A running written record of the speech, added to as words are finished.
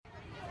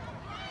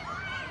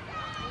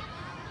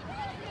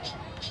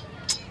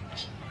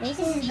This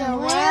is the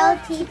World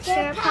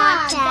Teacher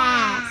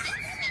Podcast.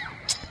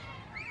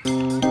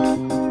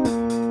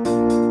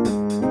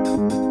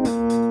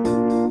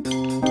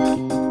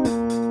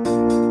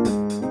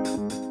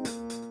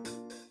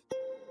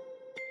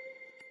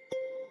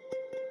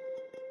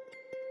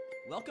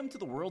 Welcome to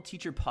the World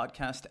Teacher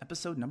Podcast,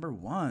 episode number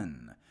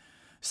 1.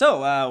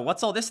 So,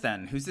 what's all this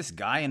then? Who's this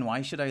guy and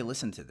why should I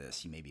listen to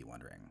this, you may be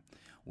wondering.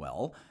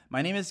 Well,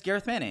 my name is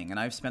Gareth Manning, and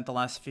I've spent the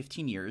last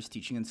 15 years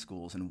teaching in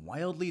schools in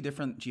wildly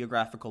different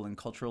geographical and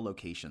cultural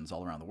locations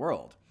all around the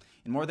world,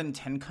 in more than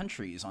 10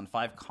 countries on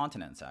 5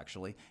 continents,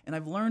 actually, and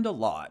I've learned a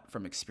lot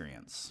from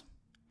experience.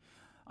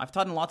 I've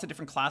taught in lots of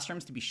different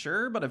classrooms, to be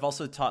sure, but I've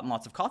also taught in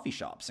lots of coffee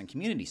shops and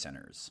community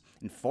centers,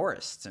 in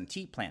forests and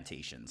tea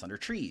plantations, under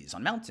trees,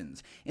 on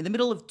mountains, in the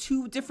middle of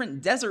 2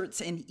 different deserts,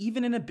 and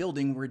even in a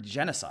building where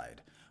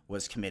genocide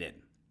was committed.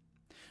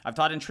 I've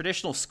taught in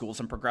traditional schools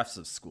and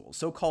progressive schools,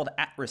 so-called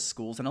at-risk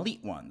schools and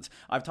elite ones.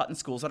 I've taught in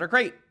schools that are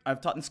great. I've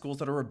taught in schools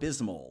that are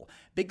abysmal.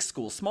 Big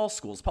schools, small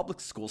schools,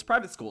 public schools,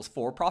 private schools,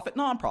 for-profit,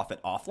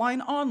 non-profit,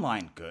 offline,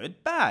 online, good,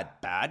 bad,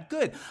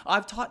 good.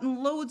 I've taught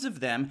in loads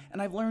of them,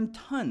 and I've learned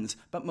tons,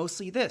 but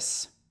mostly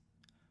this.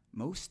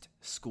 Most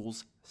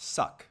schools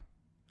suck.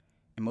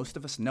 And most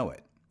of us know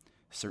it.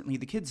 Certainly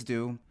the kids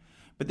do.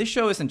 But this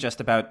show isn't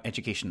just about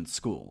education in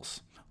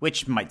schools,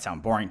 which might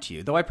sound boring to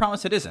you, though I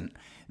promise it isn't.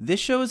 This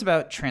show is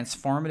about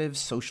transformative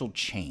social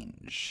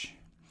change.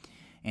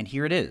 And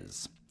here it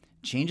is.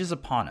 Change is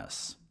upon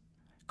us.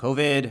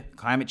 COVID,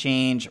 climate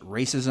change,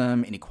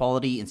 racism,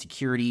 inequality,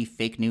 insecurity,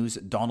 fake news,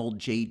 Donald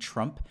J.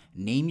 Trump.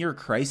 Name your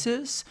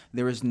crisis.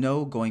 There is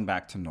no going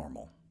back to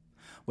normal.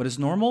 What is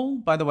normal,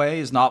 by the way,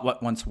 is not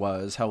what once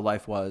was, how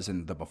life was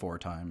in the before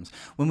times,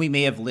 when we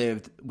may have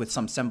lived with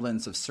some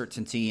semblance of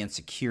certainty and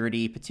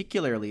security,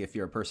 particularly if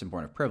you're a person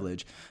born of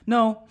privilege.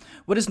 No,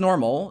 what is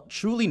normal,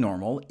 truly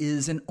normal,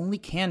 is and only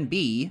can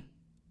be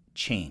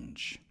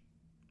change.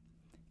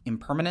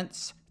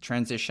 Impermanence,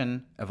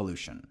 transition,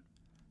 evolution.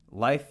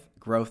 Life,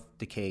 growth,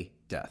 decay,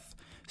 death.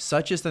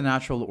 Such is the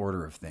natural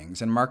order of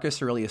things, and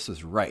Marcus Aurelius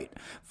was right,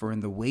 for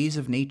in the ways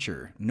of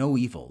nature, no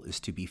evil is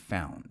to be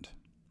found.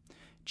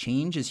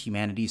 Change is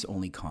humanity's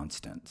only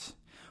constant.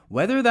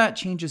 Whether that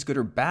change is good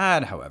or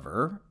bad,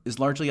 however, is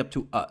largely up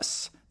to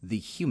us, the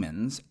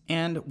humans,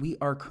 and we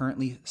are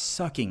currently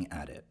sucking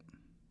at it.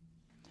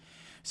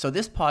 So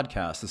this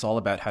podcast is all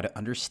about how to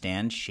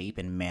understand, shape,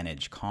 and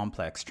manage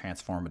complex,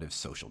 transformative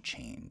social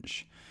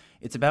change.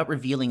 It's about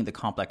revealing the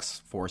complex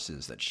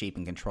forces that shape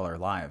and control our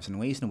lives in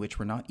ways in which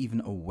we're not even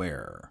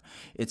aware.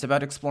 It's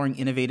about exploring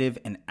innovative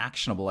and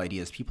actionable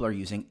ideas people are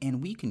using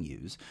and we can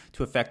use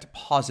to affect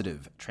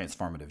positive,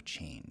 transformative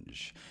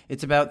change.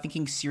 It's about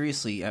thinking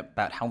seriously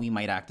about how we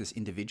might act as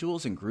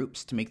individuals and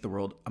groups to make the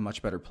world a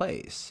much better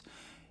place.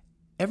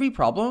 Every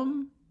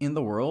problem in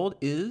the world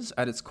is,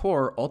 at its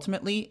core,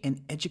 ultimately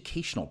an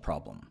educational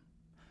problem.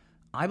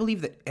 I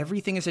believe that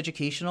everything is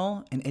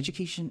educational and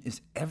education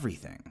is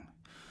everything.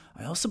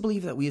 I also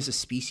believe that we as a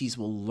species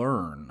will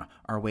learn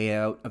our way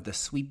out of the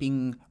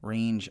sweeping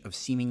range of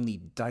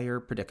seemingly dire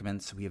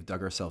predicaments we have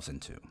dug ourselves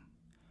into.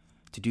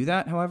 To do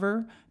that,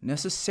 however,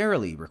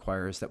 necessarily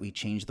requires that we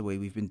change the way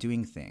we've been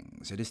doing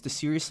things. It is to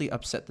seriously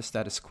upset the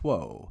status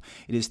quo.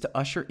 It is to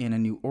usher in a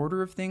new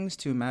order of things,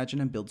 to imagine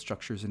and build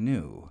structures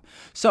anew.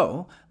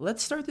 So,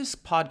 let's start this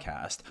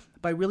podcast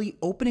by really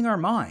opening our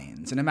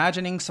minds and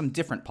imagining some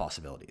different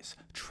possibilities.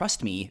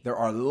 Trust me, there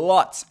are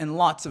lots and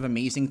lots of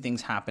amazing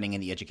things happening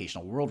in the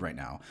educational world right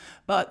now,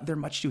 but they're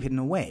much too hidden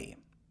away.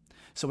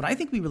 So what I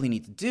think we really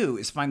need to do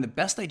is find the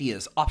best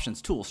ideas,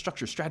 options, tools,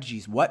 structures,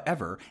 strategies,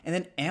 whatever, and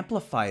then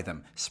amplify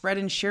them, spread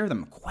and share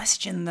them,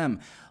 question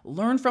them,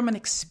 learn from and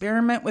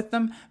experiment with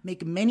them,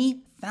 make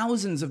many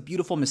thousands of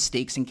beautiful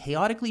mistakes, and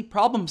chaotically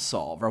problem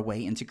solve our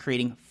way into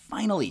creating,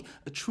 finally,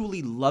 a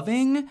truly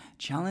loving,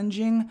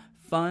 challenging,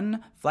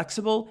 fun,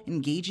 flexible,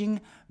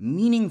 engaging,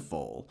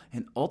 meaningful,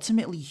 and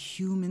ultimately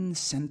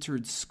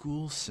human-centered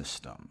school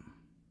system.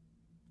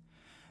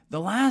 The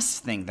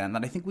last thing, then,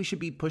 that I think we should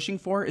be pushing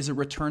for is a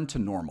return to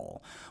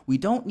normal. We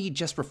don't need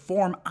just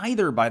reform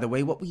either, by the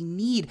way. What we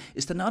need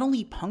is to not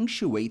only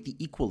punctuate the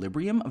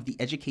equilibrium of the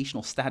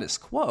educational status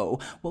quo,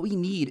 what we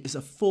need is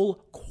a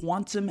full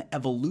quantum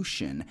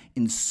evolution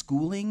in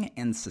schooling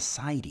and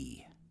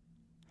society.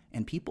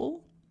 And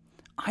people,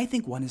 I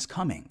think one is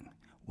coming,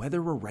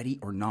 whether we're ready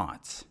or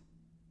not.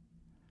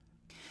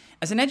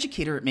 As an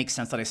educator, it makes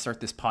sense that I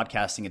start this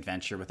podcasting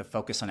adventure with a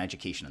focus on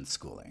education and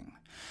schooling.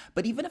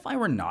 But even if I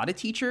were not a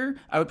teacher,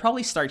 I would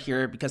probably start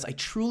here because I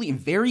truly,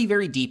 very,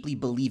 very deeply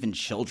believe in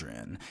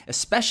children,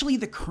 especially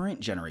the current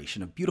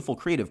generation of beautiful,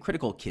 creative,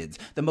 critical kids,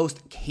 the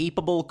most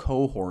capable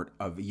cohort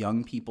of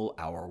young people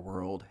our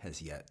world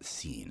has yet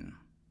seen.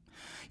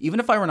 Even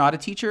if I were not a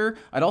teacher,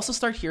 I'd also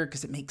start here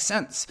because it makes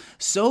sense.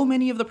 So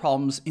many of the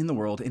problems in the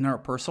world, in our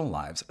personal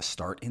lives,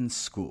 start in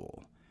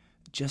school.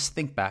 Just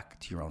think back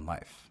to your own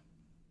life.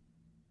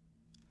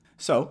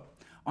 So,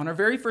 On our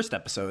very first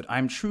episode,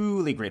 I'm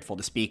truly grateful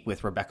to speak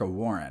with Rebecca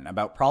Warren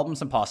about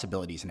problems and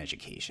possibilities in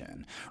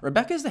education.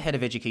 Rebecca is the head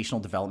of educational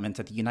development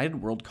at the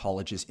United World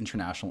Colleges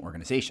International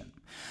Organization.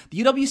 The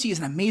UWC is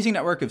an amazing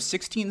network of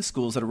 16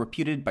 schools that are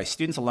reputed by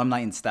students, alumni,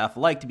 and staff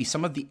alike to be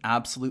some of the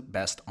absolute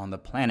best on the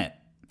planet.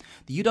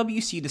 The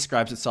UWC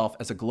describes itself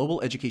as a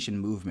global education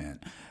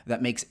movement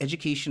that makes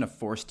education a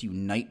force to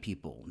unite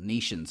people,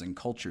 nations, and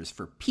cultures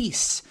for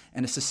peace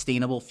and a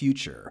sustainable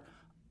future.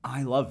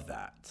 I love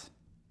that.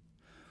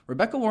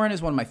 Rebecca Warren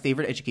is one of my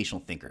favorite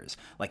educational thinkers.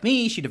 Like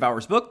me, she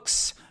devours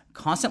books,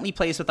 constantly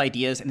plays with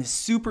ideas, and is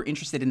super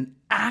interested in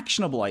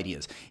actionable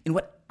ideas, in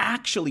what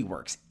actually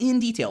works, in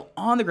detail,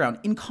 on the ground,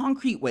 in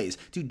concrete ways,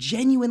 to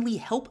genuinely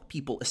help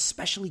people,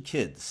 especially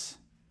kids.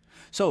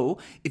 So,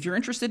 if you're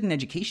interested in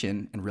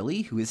education, and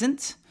really, who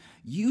isn't?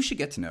 You should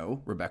get to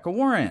know Rebecca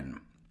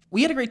Warren.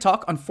 We had a great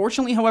talk.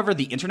 Unfortunately, however,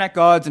 the internet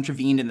gods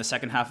intervened in the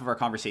second half of our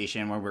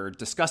conversation where we're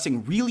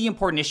discussing really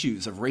important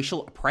issues of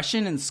racial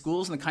oppression in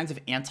schools and the kinds of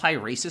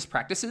anti-racist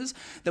practices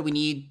that we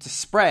need to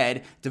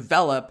spread,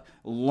 develop,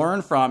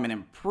 learn from, and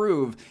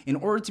improve in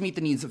order to meet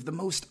the needs of the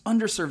most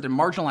underserved and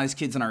marginalized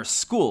kids in our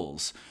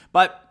schools.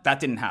 But that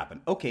didn't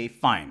happen. Okay,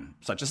 fine.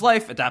 Such is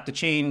life. Adapt to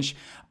change.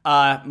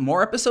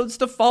 More episodes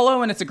to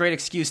follow, and it's a great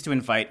excuse to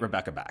invite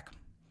Rebecca back.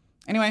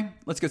 Anyway,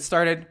 let's get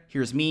started.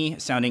 Here's me,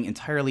 sounding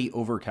entirely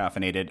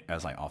over-caffeinated,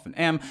 as I often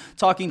am,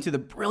 talking to the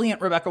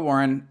brilliant Rebecca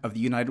Warren of the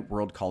United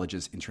World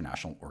Colleges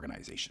International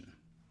Organization.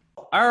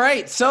 All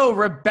right, so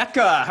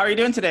Rebecca, how are you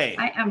doing today?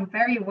 I am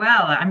very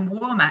well. I'm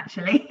warm,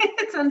 actually.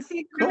 It's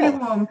unspeakably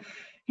warm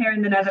here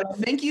in the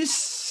Netherlands. Thank you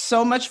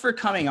so much for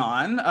coming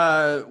on.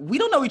 We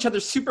don't know each other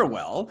super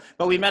well,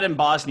 but we met in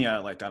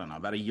Bosnia,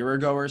 about a year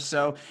ago or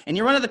so. And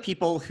you're one of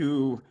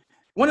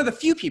the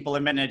few people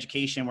I've met in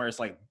education where it's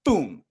like,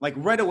 boom, like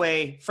right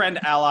away, friend,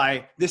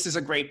 ally, this is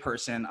a great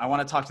person. I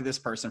want to talk to this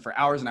person for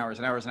hours and hours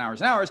and hours and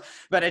hours and hours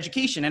about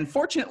education. And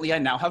fortunately, I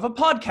now have a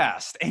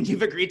podcast and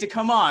you've agreed to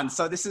come on.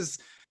 So this is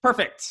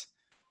perfect.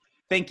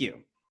 Thank you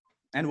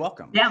and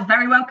welcome. Yeah,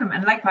 very welcome.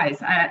 And likewise,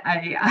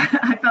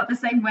 I felt the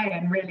same way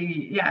and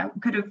really,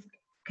 could have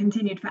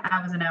continued for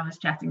hours and hours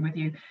chatting with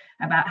you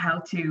about how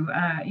to,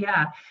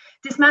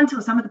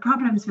 dismantle some of the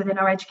problems within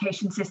our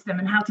education system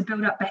and how to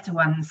build up better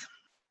ones.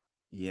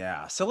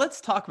 Yeah, so let's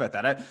talk about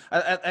that.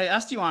 I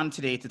asked you on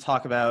today to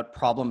talk about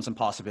problems and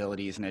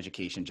possibilities in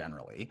education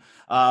generally.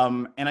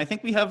 And I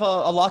think we have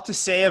a lot to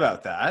say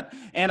about that.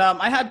 And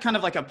I had kind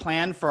of like a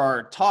plan for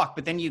our talk,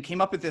 but then you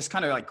came up with this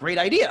kind of like great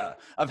idea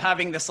of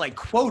having this like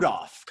quote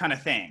off kind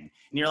of thing.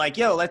 And you're like,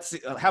 yo,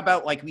 how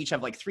about like we each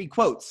have like 3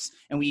 quotes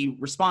and we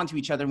respond to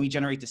each other and we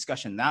generate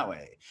discussion that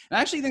way. And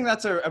I actually think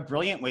that's a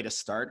brilliant way to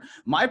start.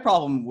 My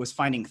problem was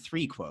finding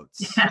 3 quotes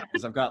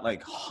because I've got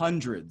like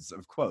hundreds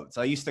of quotes.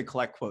 I used to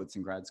collect quotes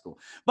in grad school,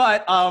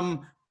 but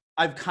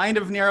I've kind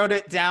of narrowed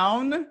it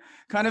down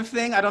kind of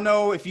thing. I don't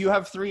know if you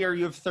have 3 or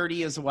you have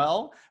 30 as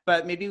well,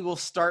 but maybe we'll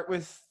start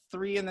with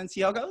 3 and then see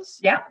how it goes.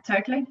 Yeah,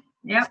 totally.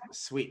 Yeah.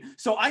 Sweet.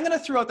 So I'm going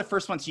to throw out the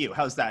first one to you.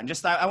 How's that? And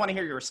just, I want to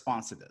hear your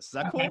response to this. Is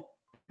that cool?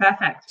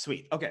 Perfect.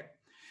 Sweet. Okay.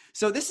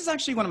 So this is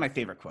actually one of my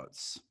favorite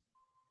quotes.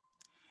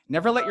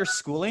 Never let your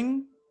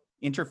schooling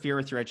interfere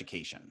with your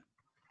education.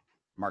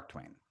 Mark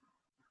Twain.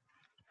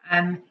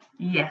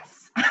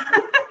 Yes.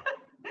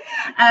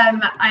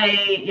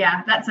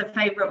 That's a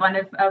favorite one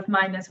of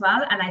mine as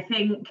well. And I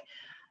think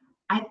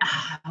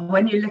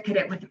when you look at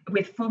it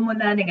with formal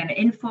learning and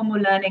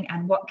informal learning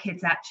and what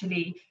kids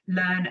actually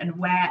learn and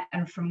where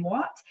and from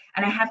what,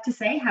 and I have to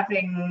say,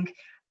 having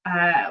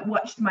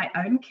watched my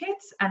own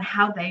kids and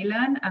how they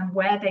learn and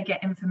where they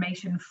get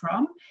information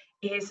from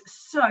is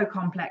so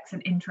complex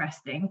and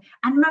interesting,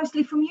 and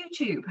mostly from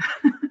YouTube.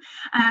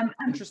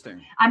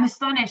 Interesting. I'm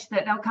astonished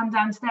that they'll come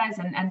downstairs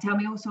and tell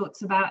me all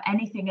sorts about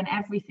anything and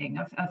everything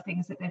of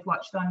things that they've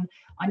watched on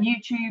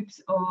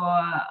YouTube's or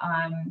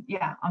on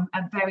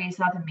various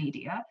other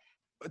media.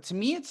 To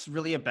me, it's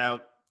really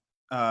about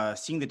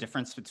seeing the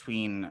difference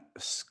between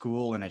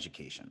school and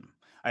education.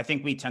 I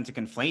think we tend to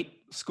conflate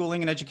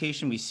schooling and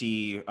education. We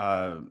see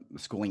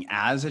schooling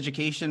as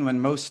education when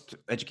most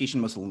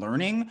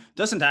learning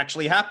doesn't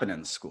actually happen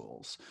in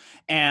schools.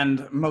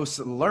 And most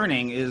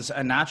learning is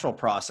a natural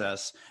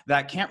process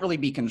that can't really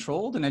be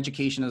controlled. And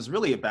school's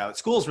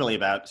really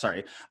about,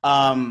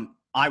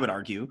 I would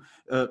argue,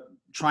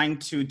 trying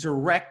to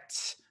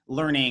direct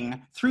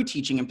learning through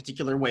teaching in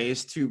particular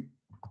ways to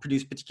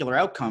produce particular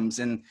outcomes.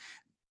 And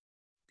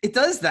it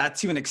does that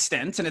to an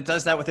extent, and it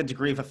does that with a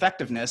degree of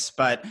effectiveness,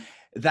 but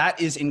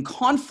that is in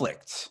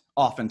conflict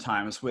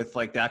oftentimes with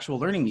like the actual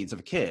learning needs of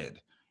a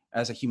kid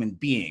as a human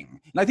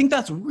being. And I think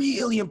that's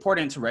really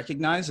important to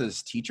recognize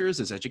as teachers,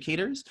 as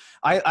educators.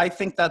 I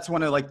think that's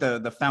one of like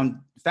the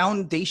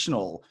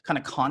foundational kind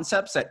of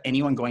concepts that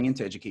anyone going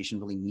into education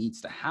really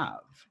needs to have.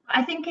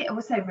 I think it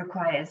also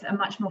requires a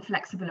much more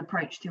flexible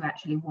approach to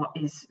actually what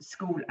is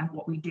school and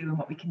what we do and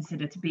what we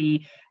consider to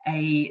be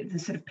the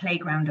sort of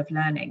playground of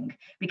learning.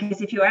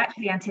 Because if you're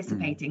actually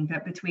anticipating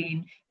that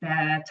between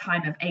the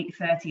time of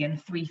 8:30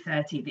 and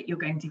 3:30 that you're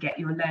going to get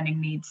your learning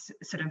needs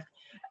sort of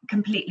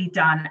completely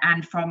done,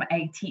 and from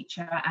a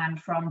teacher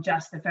and from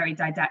just a very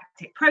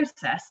didactic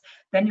process,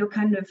 then you're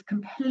kind of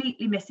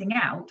completely missing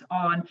out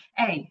on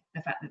A,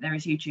 the fact that there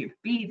is YouTube,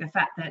 B, the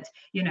fact that,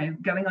 you know,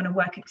 going on a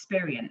work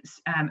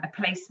experience, a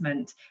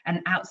placement,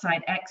 an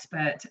outside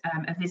expert,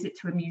 a visit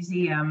to a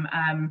museum,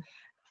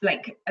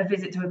 like a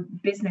visit to a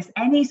business,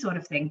 any sort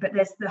of thing, but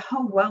there's the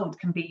whole world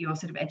can be your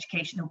sort of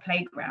educational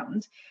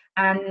playground.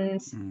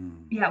 And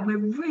yeah, we're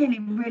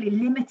really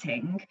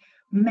limiting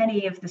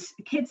many of the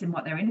kids in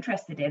what they're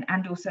interested in,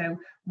 and also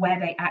where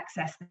they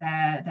access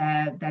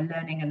their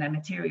learning and their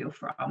material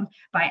from,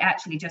 by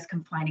actually just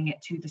confining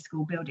it to the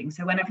school building.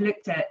 So when I've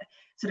looked at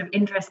sort of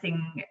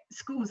interesting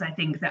schools, I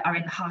think, that are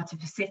in the heart of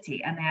the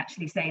city, and they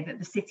actually say that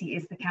the city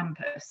is the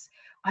campus,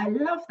 I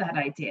love that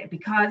idea,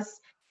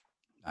 because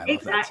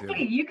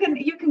exactly, you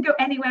can go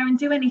anywhere and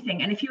do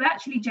anything. And if you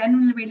actually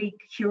genuinely really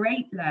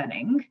curate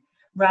learning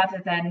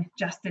rather than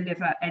just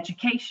deliver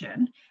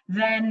education,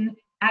 then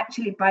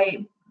actually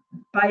by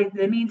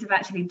the means of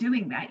actually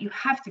doing that, you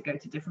have to go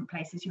to different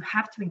places, you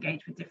have to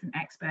engage with different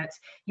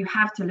experts, you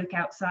have to look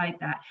outside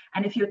that.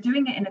 And if you're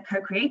doing it in a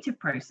co-creative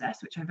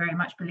process, which I very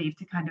much believe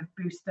to kind of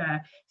boost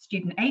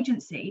student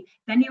agency,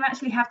 then you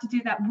actually have to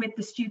do that with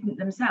the student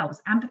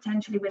themselves and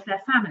potentially with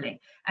their family.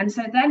 And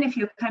so then if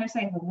you're kind of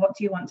saying, well, what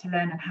do you want to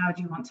learn and how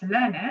do you want to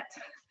learn it,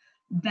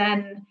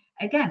 then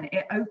again,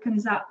 it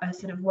opens up a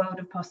sort of world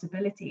of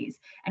possibilities.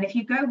 And if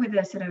you go with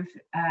a sort of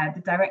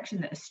the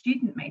direction that a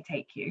student may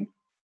take you,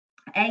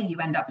 you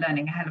end up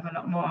learning a hell of a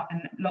lot more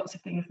and lots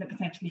of things that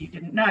potentially you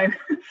didn't know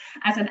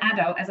as an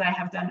adult, as I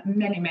have done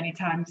many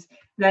times,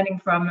 learning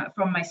from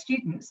my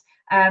students.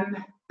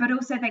 But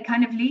also they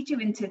kind of lead you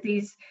into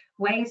these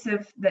ways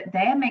of that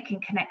they're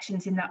making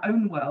connections in their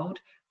own world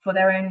for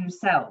their own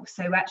selves.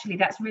 So actually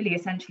that's really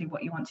essentially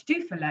what you want to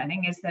do for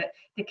learning, is that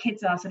the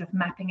kids are sort of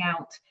mapping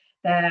out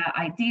their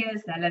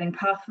ideas, their learning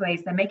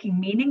pathways, they're making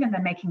meaning and they're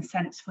making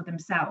sense for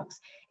themselves.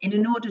 And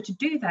in order to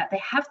do that, they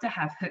have to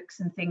have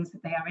hooks and things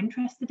that they are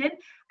interested in,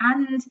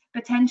 and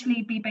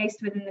potentially be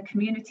based within the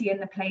community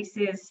and the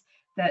places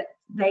that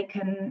they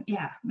can,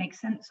 make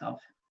sense of.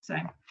 So.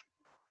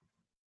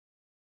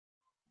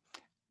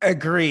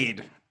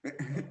 Agreed.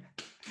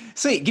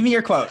 Sweet, give me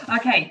your quote.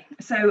 Okay,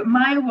 so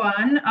my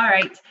one, all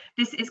right,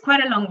 this is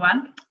quite a long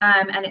one,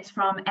 and it's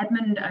from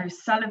Edmund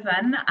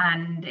O'Sullivan,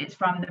 and it's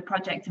from the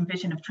Project and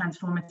Vision of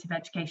Transformative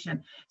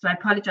Education. So I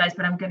apologize,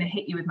 but I'm going to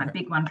hit you with my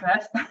big one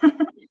first.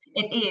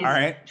 It is, all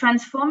right.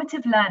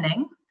 Transformative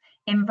learning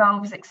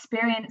involves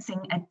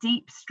experiencing a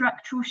deep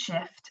structural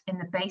shift in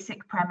the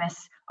basic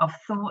premise of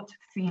thought,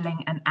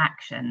 feeling, and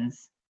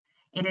actions.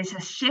 It is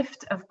a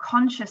shift of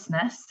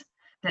consciousness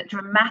that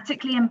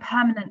dramatically and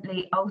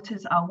permanently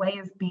alters our way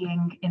of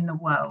being in the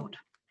world.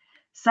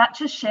 Such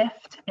a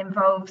shift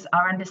involves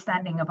our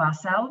understanding of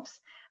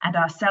ourselves and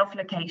our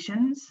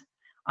self-locations,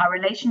 our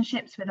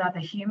relationships with other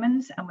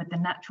humans and with the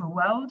natural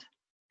world,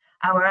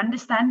 our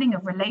understanding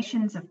of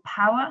relations of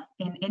power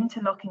in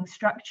interlocking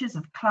structures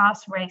of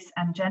class, race,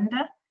 and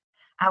gender,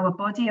 our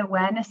body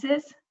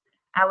awarenesses,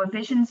 our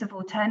visions of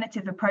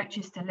alternative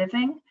approaches to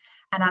living,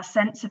 and our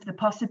sense of the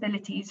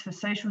possibilities for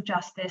social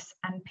justice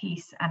and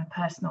peace and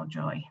personal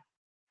joy.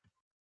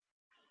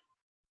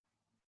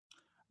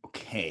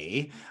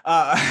 Okay.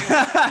 How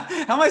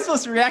am I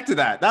supposed to react to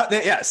that?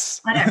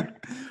 Yes. I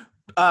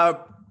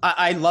know.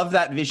 I love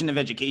that vision of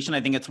education. I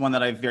think it's one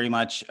that I very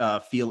much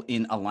feel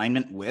in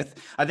alignment with.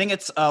 I think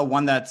it's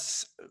one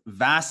that's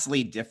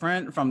vastly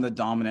different from the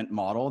dominant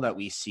model that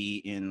we see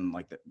in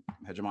like the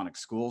hegemonic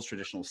schools,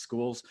 traditional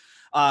schools.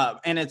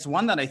 And it's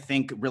one that I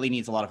think really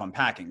needs a lot of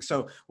unpacking.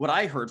 So what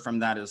I heard from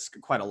that is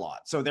quite a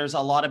lot. So there's a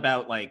lot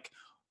about like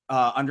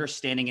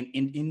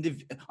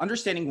understanding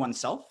understanding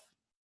oneself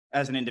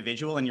as an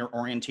individual and your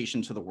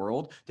orientation to the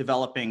world,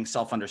 developing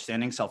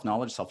self-understanding,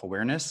 self-knowledge,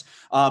 self-awareness,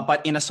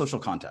 but in a social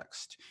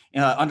context,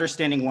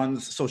 understanding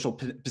one's social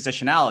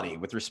positionality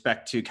with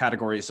respect to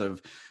categories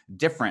of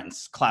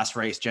difference, class,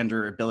 race,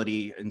 gender,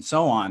 ability, and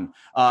so on,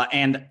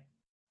 and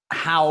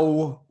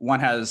how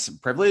one has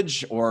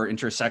privilege or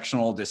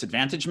intersectional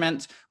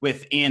disadvantagement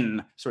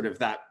within sort of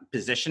that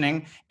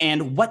positioning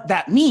and what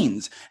that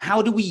means.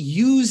 How do we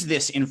use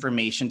this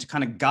information to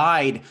kind of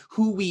guide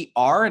who we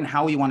are and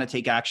how we want to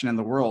take action in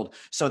the world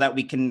so that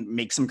we can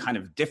make some kind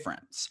of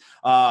difference?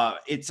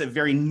 It's a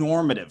very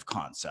normative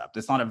concept.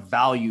 It's not a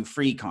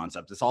value-free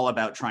concept. It's all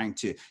about trying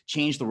to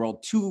change the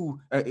world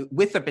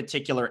with a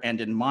particular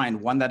end in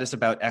mind, one that is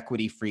about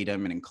equity,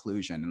 freedom, and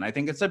inclusion. And I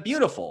think it's a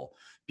beautiful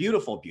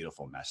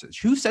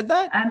message. Who said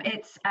that?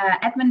 It's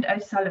Edmund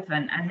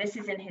O'Sullivan, and this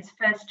is in his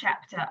first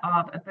chapter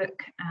of a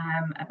book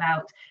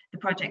about the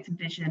project and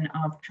vision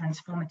of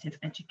transformative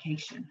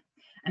education.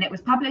 And it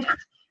was published,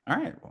 all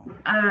right, well,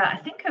 I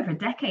think over a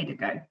decade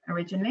ago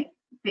originally.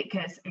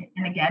 because,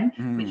 and again,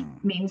 which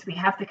means we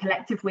have the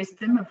collective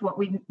wisdom of what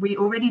we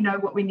already know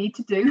what we need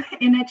to do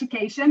in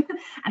education.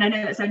 And I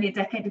know that's only a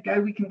decade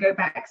ago. We can go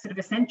back sort of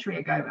a century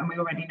ago and we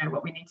already know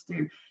what we need to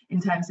do in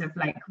terms of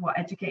like what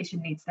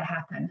education needs to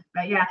happen.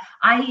 But yeah,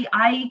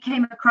 I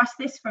came across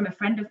this from a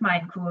friend of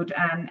mine called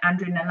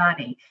Andrew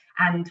Nalani,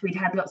 and we'd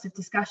had lots of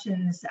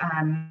discussions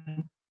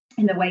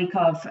in the wake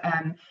of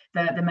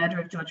the murder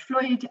of George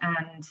Floyd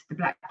and the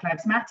Black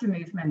Lives Matter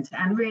movement,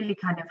 and really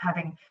kind of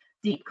having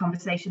deep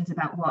conversations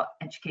about what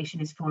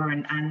education is for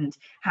and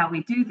how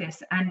we do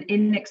this. And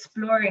in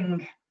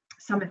exploring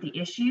some of the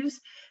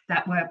issues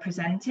that were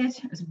presented,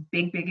 as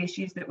big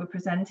issues that were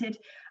presented,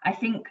 I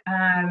think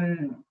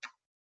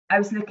I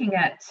was looking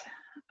at,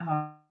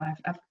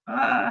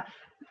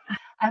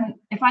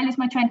 if I lose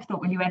my train of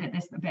thought, will you edit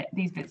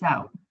these bits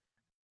out?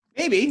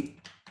 Maybe.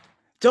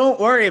 Don't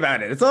worry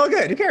about it. It's all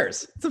good. Who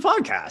cares? It's a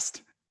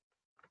podcast.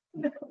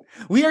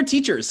 We are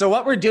teachers. So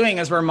what we're doing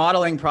is we're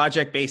modeling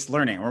project-based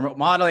learning. We're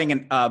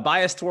modeling a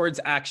bias towards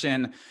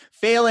action,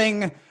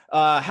 failing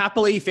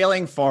happily,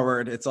 failing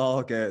forward. It's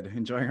all good.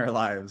 Enjoying our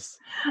lives.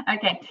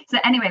 Okay. So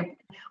anyway,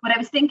 what I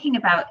was thinking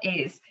about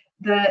is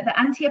the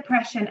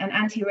anti-oppression and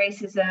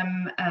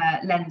anti-racism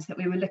lens that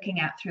we were looking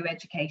at through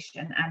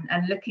education,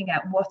 and looking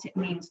at what it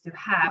means to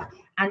have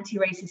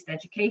anti-racist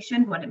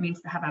education, what it means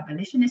to have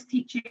abolitionist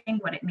teaching,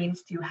 what it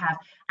means to have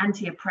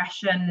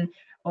anti-oppression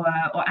or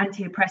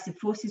anti-oppressive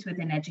forces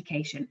within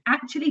education,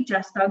 actually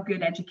just our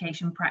good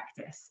education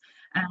practice.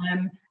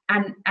 And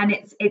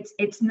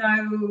it's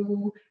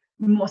no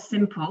more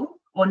simple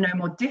or no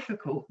more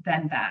difficult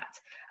than that.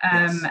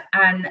 Yes.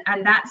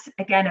 And that's,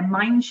 again, a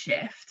mind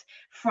shift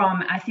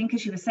from, I think,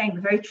 as you were saying,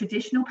 the very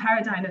traditional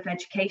paradigm of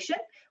education,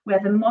 where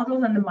the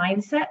model and the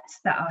mindsets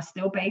that are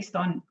still based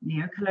on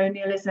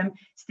neocolonialism,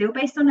 still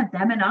based on a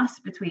them and us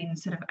between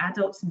sort of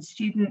adults and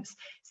students,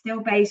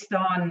 still based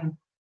on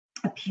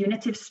a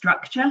punitive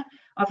structure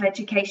of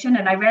education.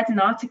 And I read an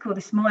article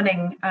this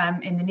morning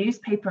in the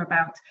newspaper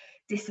about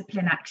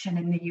discipline action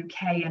in the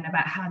UK and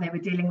about how they were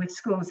dealing with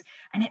schools.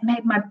 And it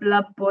made my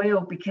blood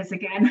boil, because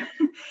again,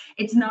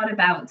 it's not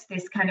about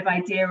this kind of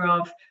idea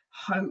of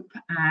hope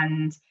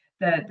and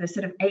the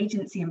sort of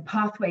agency and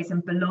pathways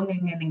and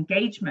belonging and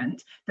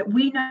engagement that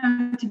we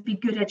know to be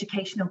good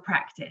educational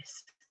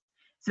practice.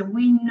 So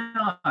we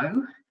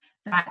know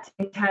that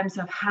in terms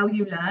of how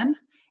you learn,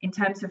 in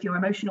terms of your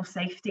emotional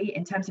safety,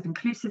 in terms of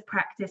inclusive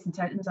practice, in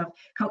terms of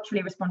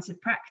culturally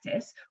responsive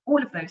practice,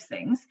 all of those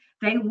things,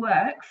 they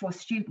work for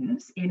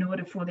students in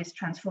order for this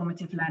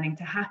transformative learning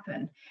to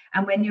happen.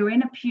 And when you're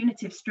in a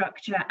punitive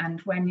structure and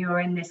when you're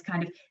in this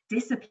kind of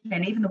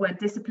discipline, even the word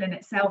discipline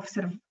itself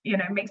sort of,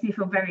 makes me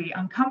feel very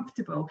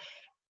uncomfortable.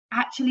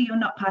 Actually, you're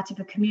not part of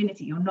a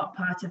community. You're not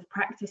part of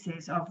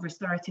practices of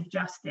restorative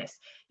justice.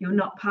 You're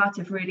not part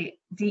of really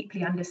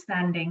deeply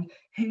understanding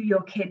who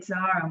your kids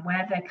are and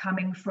where they're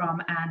coming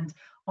from, and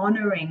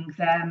honoring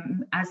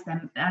them as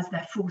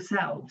their full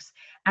selves.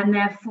 And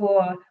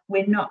therefore,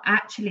 we're not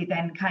actually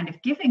then kind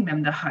of giving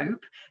them the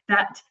hope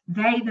that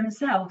they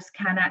themselves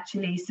can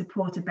actually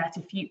support a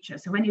better future.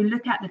 So when you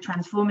look at the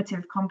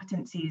transformative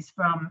competencies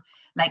from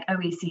like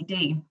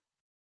OECD,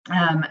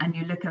 and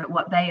you look at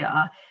what they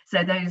are,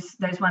 so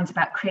those ones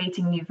about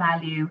creating new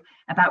value,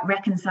 about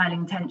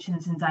reconciling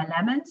tensions and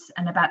dilemmas,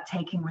 and about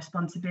taking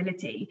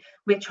responsibility,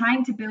 we're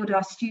trying to build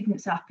our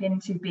students up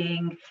into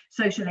being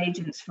social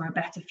agents for a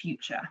better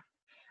future.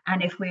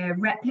 And if we're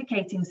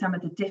replicating some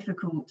of the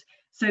difficult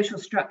social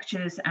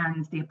structures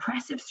and the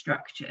oppressive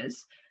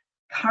structures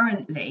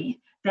currently,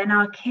 then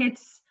our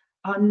kids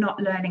are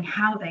not learning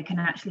how they can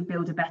actually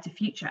build a better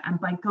future. And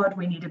by God,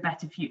 we need a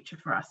better future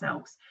for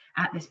ourselves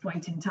at this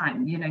point in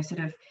time.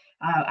 Sort of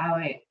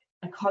our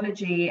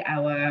ecology,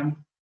 our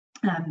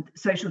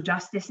social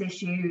justice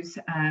issues,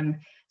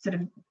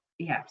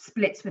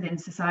 splits within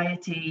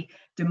society,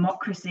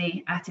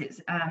 democracy at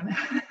its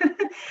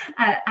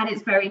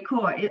very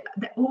core,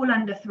 they're all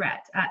under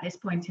threat at this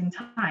point in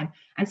time.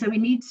 And so we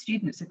need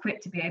students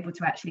equipped to be able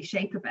to actually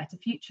shape a better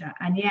future.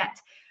 And yet,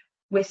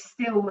 we're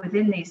still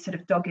within these sort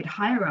of dogged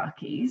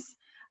hierarchies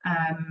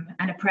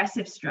and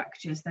oppressive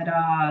structures that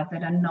are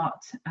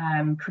not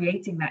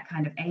creating that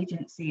kind of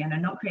agency and are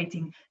not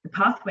creating the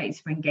pathways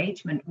for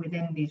engagement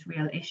within these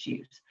real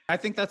issues. I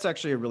think that's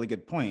actually a really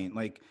good point.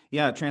 Like,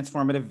 yeah,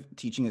 transformative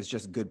teaching is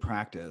just good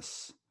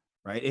practice,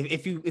 right?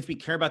 If we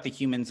care about the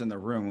humans in the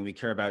room and we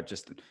care about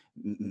just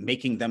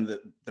making them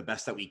the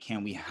best that we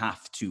can, we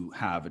have to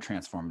have a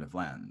transformative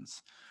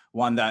lens.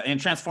 And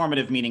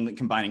transformative meaning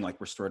combining like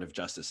restorative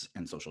justice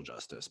and social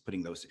justice,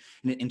 putting those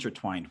in an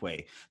intertwined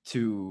way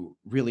to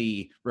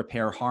really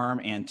repair harm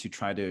and to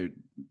try to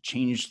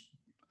change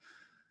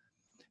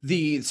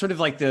the sort of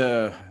like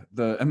the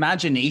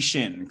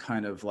imagination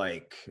kind of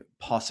like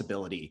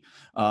possibility,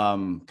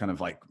 kind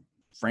of like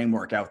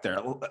framework out there,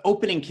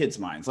 opening kids'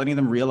 minds, letting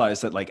them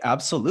realize that like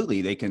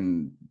absolutely they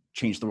can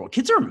change the world.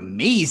 Kids are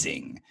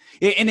amazing.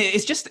 And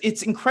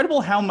it's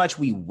incredible how much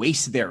we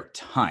waste their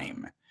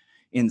time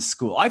in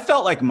school. I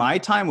felt like my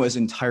time was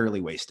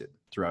entirely wasted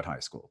throughout high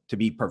school, to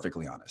be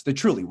perfectly honest. It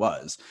truly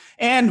was.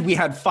 And we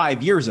had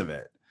 5 years of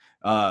it.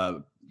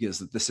 because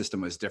the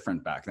system was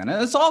different back then.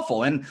 And it's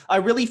awful. And I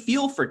really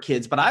feel for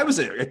kids, but I was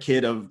a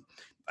kid of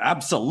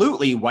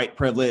absolutely white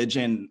privilege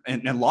and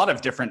a lot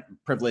of different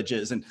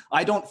privileges. And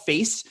I don't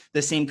face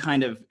the same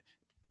kind of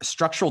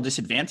structural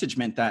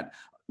disadvantagement that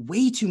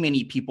way too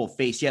many people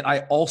face, yet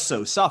I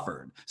also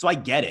suffered. So I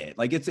get it.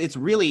 Like it's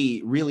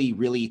really, really,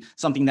 really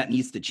something that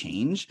needs to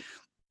change.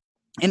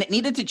 And it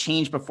needed to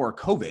change before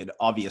COVID,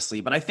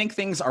 obviously, but I think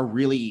things are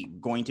really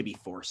going to be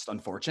forced,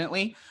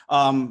 unfortunately.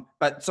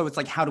 But so it's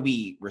like, how do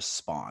we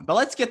respond? But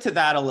let's get to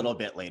that a little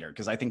bit later,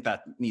 because I think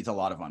that needs a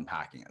lot of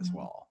unpacking as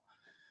well.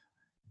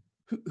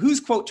 Whose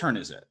quote turn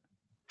is it?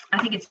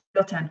 I think it's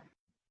your turn.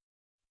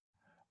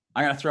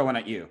 I'm going to throw one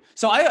at you.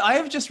 So I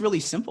have just really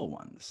simple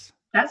ones.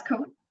 That's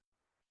cool.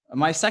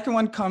 My second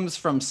one comes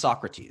from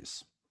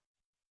Socrates.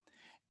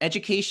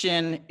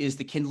 Education is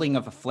the kindling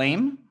of a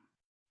flame,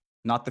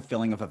 not the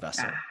filling of a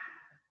vessel.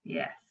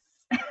 Yes.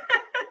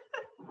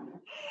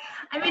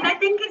 I mean, I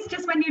think it's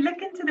just when you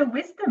look into the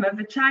wisdom of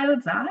a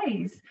child's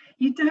eyes,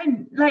 you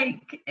don't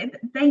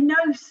they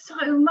know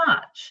so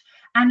much.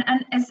 And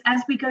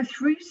as we go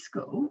through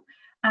school,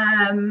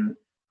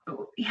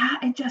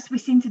 we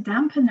seem to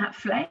dampen that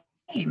flame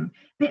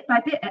bit by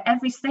bit. At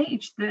every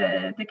stage,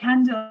 the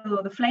candle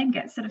or the flame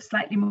gets sort of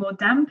slightly more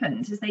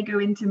dampened as they go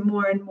into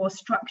more and more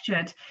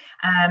structured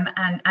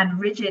and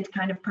rigid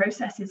kind of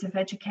processes of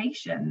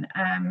education.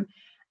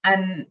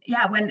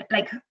 When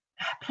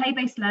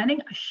play-based learning,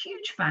 a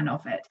huge fan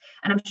of it.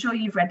 And I'm sure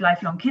you've read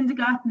Lifelong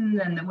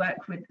Kindergarten and the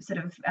work with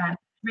sort of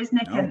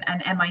Risnik and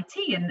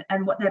MIT,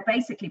 and what they're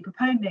basically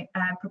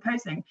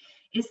proposing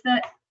is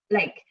that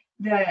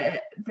the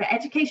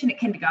education at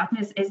kindergarten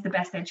is the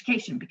best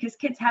education, because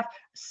kids have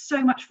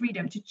so much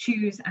freedom to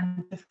choose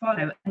and to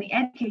follow, and the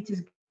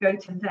educators go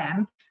to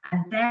them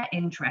and their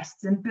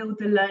interests and build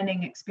the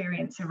learning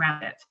experience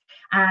around it.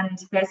 And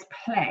there's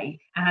play,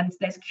 and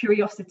there's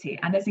curiosity,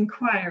 and there's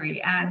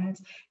inquiry, and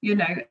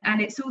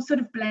and it's all sort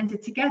of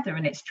blended together,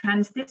 and it's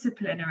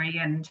transdisciplinary,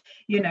 and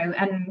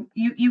and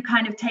you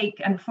kind of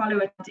take and follow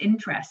its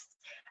interests.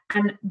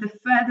 And the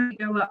further you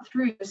go up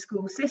through the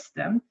school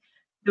system,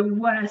 the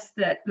worse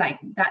that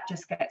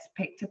just gets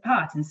picked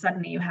apart, and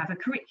suddenly you have a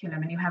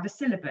curriculum and you have a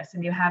syllabus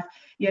and you have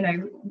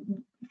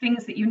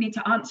things that you need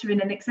to answer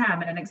in an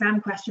exam, and an exam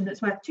question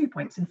that's worth 2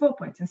 points and 4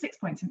 points and 6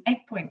 points and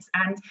 8 points,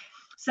 and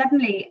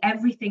suddenly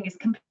everything is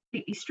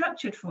completely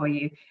structured for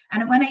you.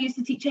 And when I used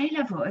to teach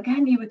A-level,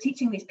 again, you were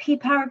teaching these P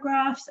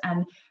paragraphs,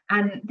 and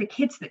the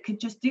kids that could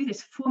just do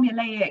this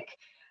formulaic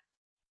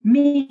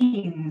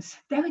means,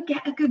 they would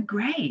get a good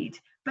grade.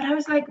 But I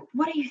was like,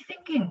 what are you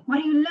thinking? What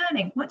are you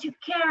learning? What do you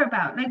care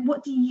about?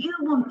 What do you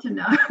want to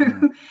know?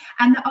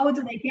 And the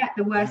older they get,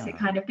 the worse it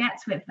kind of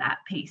gets with that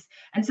piece.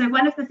 And so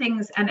one of the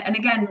things, and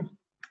again,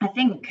 I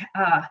think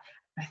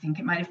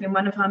it might have been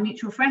one of our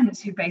mutual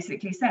friends who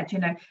basically said,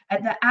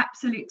 at the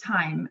absolute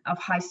time of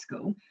high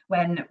school,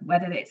 when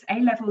whether it's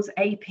A-levels,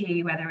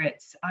 AP, whether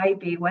it's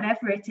IB,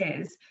 whatever it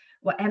is,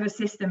 whatever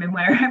system and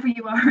wherever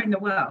you are in the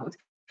world,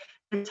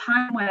 the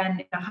time when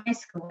in high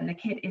school, when the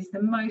kid is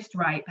the most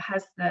ripe,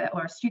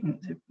 or a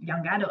student, a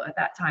young adult at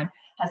that time,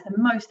 has the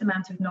most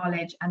amount of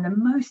knowledge and the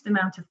most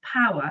amount of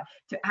power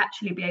to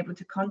actually be able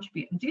to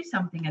contribute and do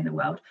something in the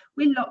world,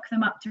 we lock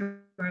them up to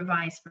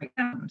revise for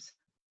exams.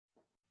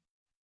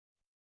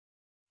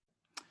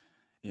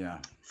 Yeah.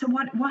 So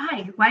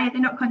why are they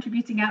not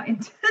contributing out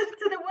into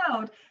the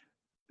world?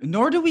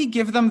 Nor do we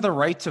give them the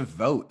right to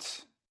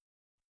vote.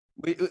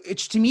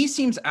 Which to me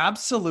seems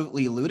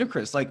absolutely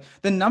ludicrous. Like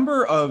the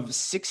number of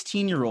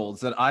 16-year-olds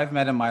that I've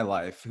met in my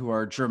life who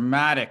are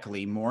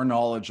dramatically more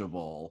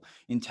knowledgeable,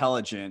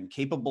 intelligent,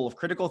 capable of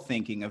critical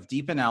thinking, of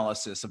deep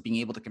analysis, of being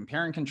able to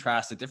compare and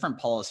contrast the different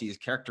policies,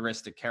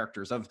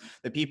 characters of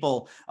the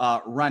people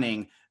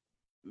running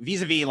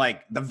vis-a-vis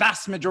the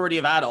vast majority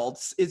of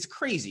adults is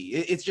crazy.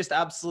 It's just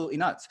absolutely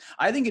nuts.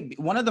 I think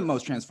one of the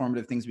most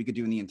transformative things we could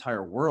do in the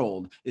entire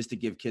world is to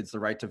give kids the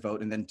right to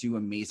vote and then do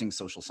amazing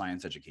social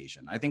science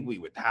education. I think we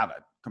would have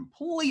a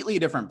completely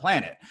different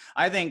planet.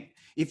 I think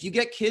if you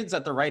get kids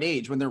at the right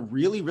age, when they're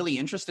really, really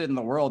interested in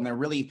the world and they're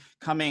really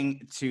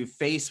coming to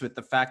face with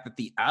the fact that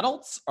the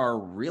adults are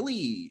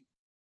really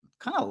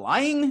kind of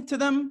lying to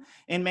them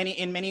in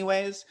many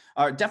ways,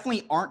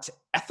 definitely aren't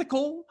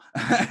ethical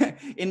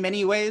in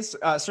many ways,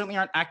 certainly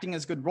aren't acting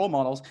as good role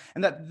models,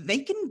 and that they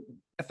can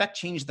affect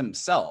change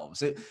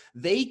themselves.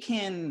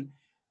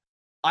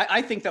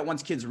 I think that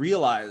once kids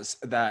realize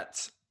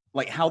that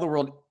how the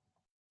world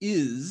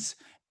is,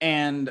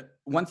 and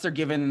once they're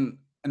given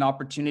an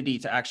opportunity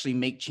to actually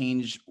make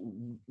change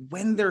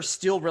when they're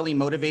still really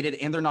motivated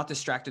and they're not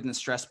distracted and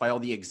stressed by all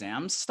the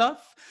exam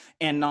stuff,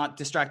 and not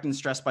distracted and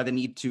stressed by the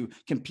need to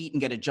compete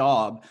and get a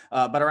job,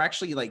 but are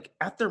actually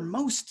at their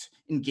most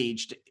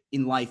engaged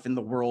in life, in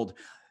the world,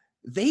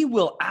 they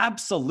will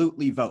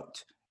absolutely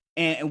vote.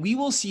 And we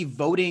will see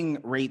voting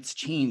rates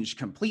change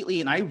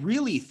completely. And I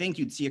really think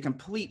you'd see a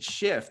complete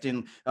shift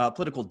in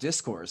political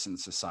discourse in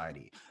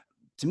society.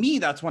 To me,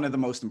 that's one of the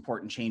most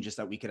important changes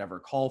that we could ever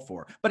call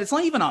for. But it's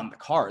not even on the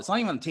card. It's not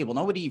even on the table.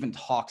 Nobody even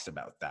talks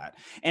about that.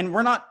 And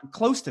we're not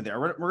close to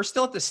there. We're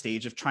still at the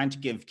stage of trying to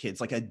give kids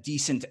like a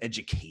decent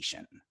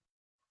education.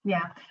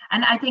 Yeah,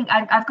 and I think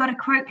I've got a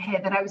quote here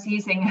that I was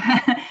using,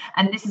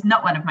 and this is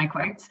not one of my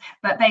quotes,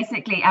 but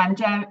basically,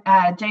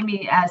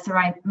 Jamie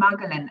Sarai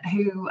Margolin,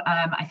 who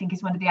I think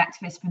is one of the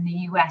activists from the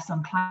US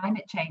on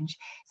climate change,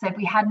 said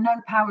we had no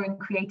power in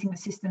creating the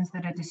systems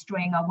that are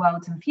destroying our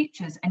worlds and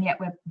futures, and yet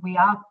we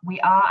are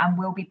and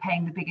will be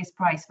paying the biggest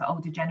price for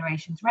older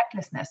generations'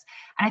 recklessness.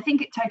 And I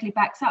think it totally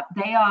backs up.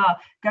 They are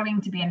going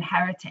to be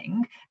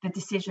inheriting the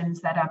decisions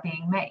that are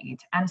being made.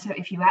 And so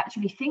if you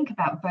actually think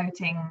about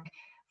voting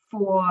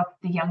for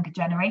the younger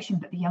generation,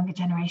 but the younger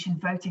generation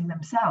voting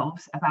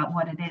themselves about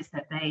what it is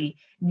that they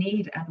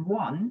need and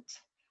want,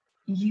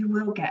 you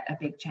will get a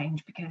big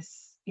change.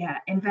 Because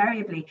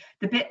invariably,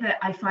 the bit that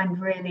I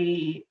find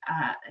really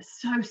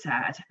so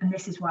sad, and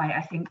this is why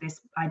I think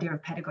this idea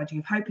of pedagogy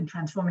of hope and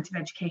transformative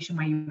education,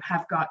 where you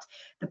have got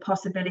the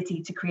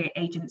possibility to create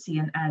agency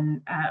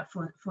and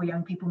for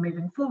young people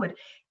moving forward,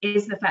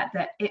 is the fact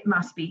that it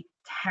must be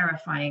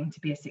terrifying to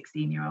be a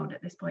 16-year-old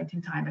at this point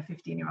in time, a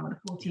 15-year-old,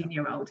 a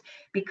 14-year-old,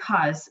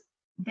 because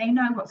they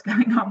know what's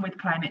going on with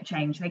climate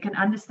change. They can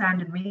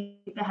understand and read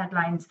the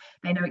headlines.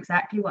 They know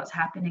exactly what's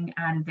happening,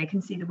 and they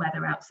can see the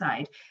weather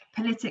outside.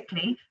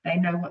 Politically, they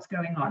know what's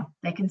going on.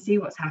 They can see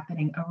what's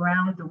happening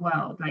around the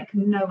world like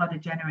no other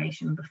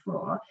generation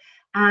before.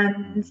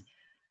 And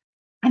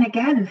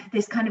again,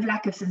 this kind of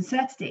lack of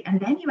certainty. And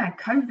then you add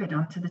COVID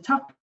onto the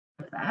top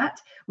of that,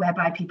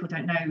 whereby people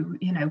don't know,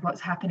 what's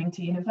happening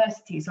to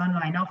universities,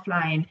 online,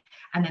 offline,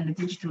 and then the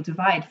digital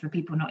divide for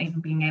people not even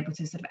being able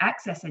to sort of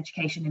access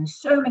education in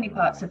so many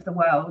parts of the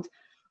world.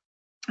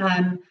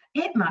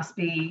 It must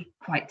be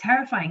quite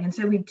terrifying. And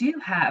so we do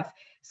have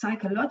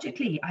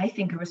psychologically, I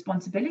think, a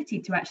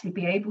responsibility to actually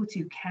be able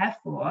to care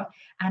for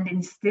and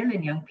instill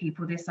in young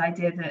people this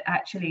idea that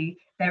actually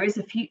there is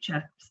a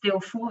future still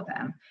for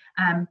them.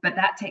 But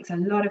that takes a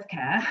lot of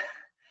care.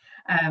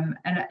 And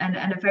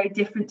a very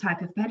different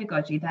type of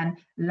pedagogy than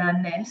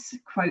learn this,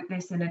 quote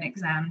this in an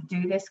exam,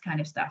 do this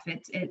kind of stuff.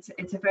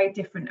 It's a very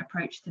different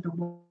approach to the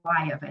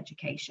why of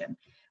education.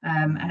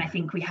 And I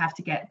think we have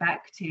to get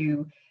back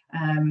to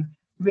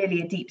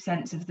really a deep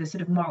sense of the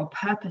sort of moral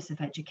purpose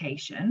of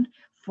education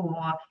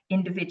for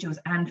individuals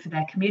and for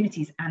their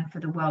communities and for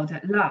the world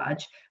at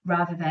large,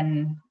 rather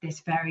than this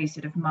very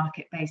sort of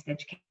market-based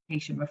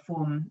education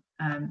reform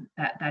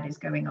that is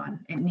going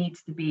on. There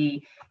needs to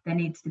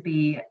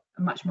be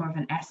much more of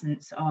an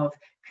essence of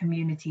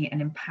community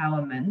and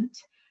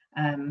empowerment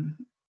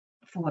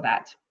for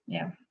that.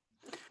 Yeah.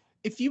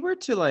 If you were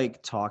to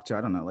like talk to,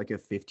 I don't know, like a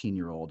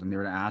 15-year-old, and they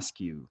were to ask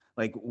you,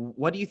 like,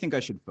 what do you think I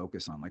should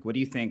focus on? Like, what do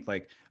you think,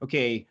 like,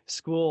 okay,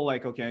 school,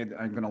 like, okay,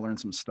 I'm going to learn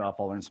some stuff.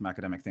 I'll learn some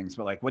academic things,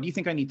 but like, what do you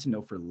think I need to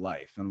know for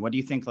life? And what do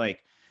you think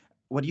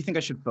I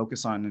should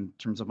focus on in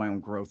terms of my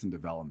own growth and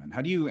development?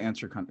 How do you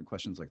answer kind of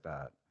questions like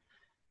that?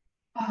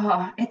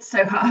 Oh, it's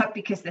so hard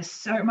because there's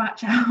so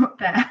much out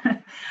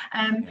there.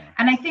 And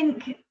I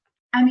think,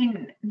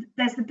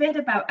 there's the bit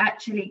about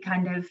actually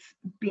kind of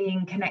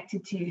being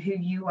connected to who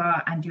you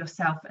are and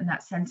yourself, and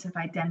that sense of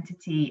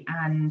identity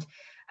and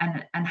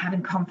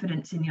having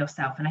confidence in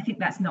yourself. And I think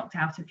that's knocked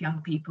out of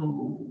young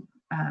people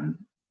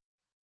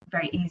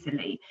very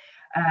easily.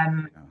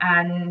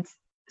 And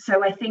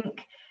so I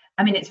think,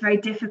 it's very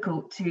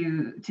difficult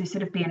to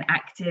sort of be an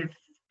active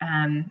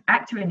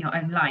actor in your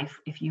own life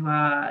if you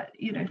are,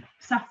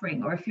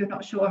 suffering, or if you're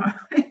not sure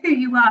who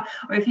you are,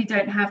 or if you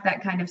don't have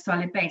that kind of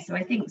solid base. So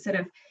I think sort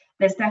of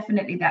there's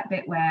definitely that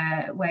bit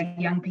where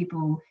young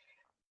people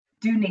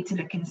do need to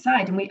look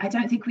inside, and I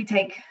don't think we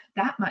take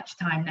that much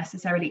time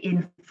necessarily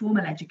in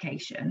formal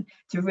education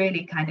to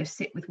really kind of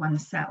sit with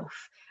oneself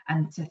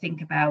and to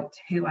think about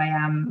who I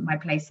am, my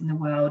place in the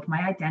world,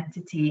 my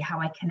identity,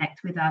 how I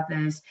connect with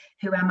others,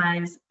 who am I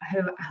as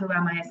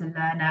a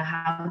learner,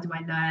 how do I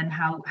learn,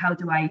 how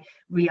do I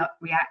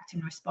react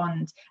and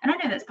respond. And I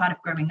know that's part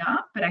of growing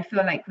up, but I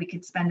feel like we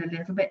could spend a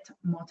little bit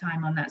more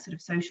time on that sort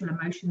of social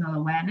emotional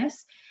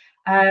awareness.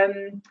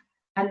 And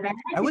then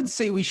I would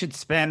say we should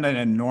spend an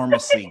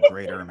enormously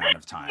greater amount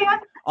of time. Yeah.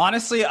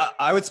 Honestly,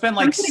 I would spend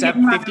like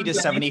 50 to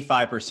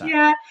 75%.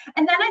 Yeah.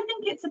 And then I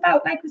think it's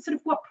about like sort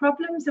of what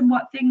problems and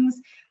what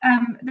things,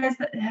 there's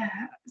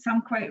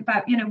some quote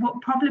about,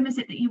 what problem is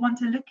it that you want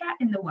to look at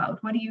in the world?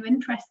 What are you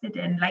interested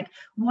in? Like,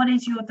 what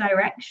is your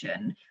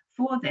direction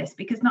for this?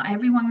 Because not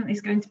everyone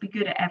is going to be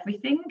good at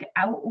everything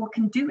or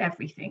can do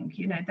everything.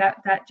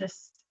 That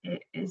just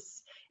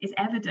is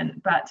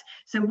evident. But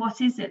so what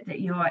is it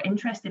that you're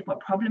interested, what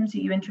problems are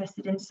you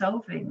interested in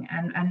solving,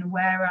 and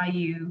where are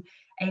you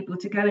able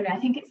to go? And I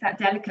think it's that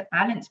delicate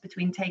balance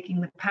between taking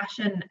the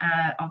passion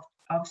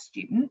of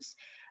students,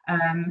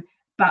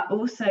 but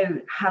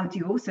also how do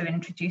you also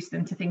introduce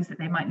them to things that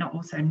they might not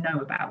also know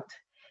about.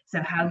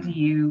 So how do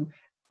you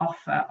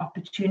offer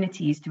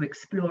opportunities to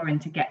explore and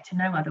to get to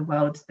know other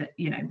worlds that,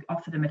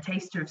 offer them a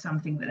taster of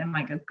something that they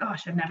might go,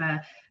 gosh, I've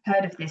never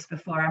heard of this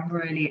before. I'm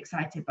really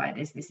excited by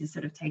this. This is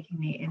sort of taking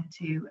me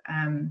into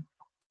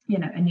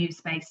a new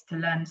space to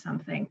learn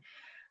something.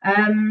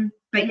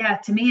 But yeah,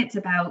 to me, it's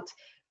about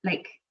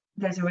like,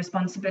 there's a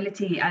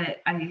responsibility,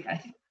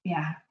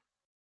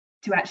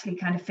 to actually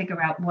kind of figure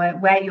out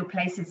where your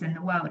place is in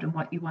the world and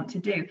what you want to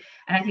do.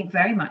 And I think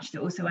very much to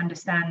also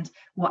understand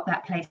what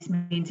that place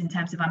means in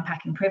terms of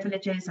unpacking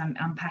privileges,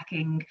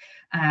 unpacking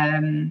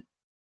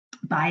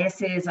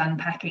biases,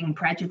 unpacking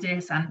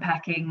prejudice,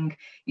 unpacking,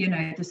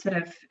 the sort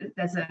of,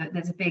 there's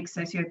a big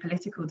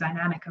socio-political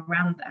dynamic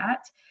around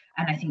that.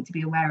 And I think to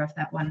be aware of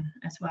that one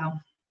as well.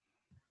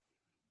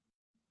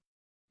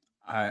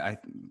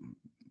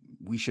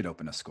 We should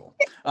open a school.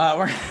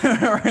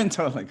 We're in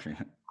total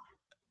agreement.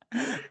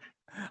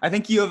 I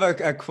think you have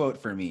a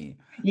quote for me.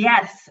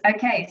 Yes.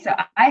 Okay. So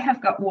I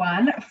have got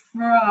one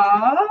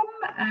from,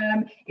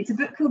 it's a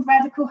book called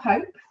Radical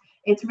Hope.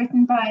 It's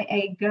written by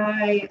a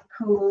guy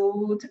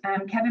called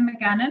Kevin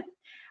McGannon.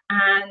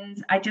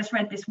 And I just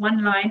read this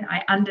one line.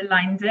 I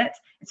underlined it.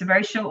 It's a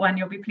very short one,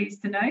 you'll be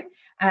pleased to know.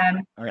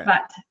 Okay.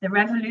 But the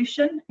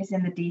revolution is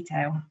in the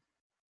detail.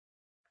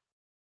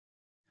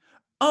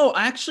 Oh,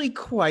 I actually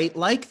quite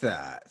like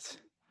that.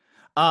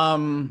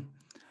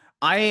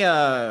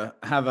 I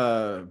have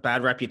a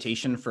bad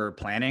reputation for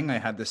planning. I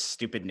had this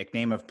stupid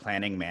nickname of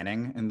Planning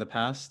Manning in the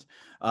past,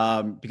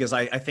 because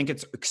I think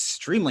it's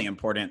extremely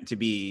important to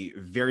be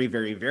very,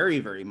 very, very,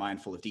 very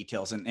mindful of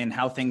details and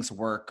how things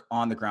work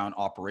on the ground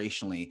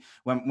operationally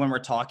when we're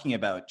talking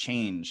about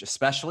change,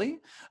 especially.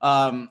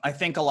 I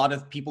think a lot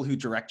of people who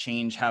direct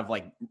change have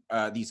like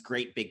these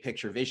great big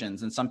picture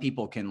visions, and some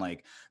people can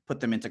like put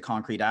them into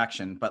concrete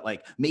action, but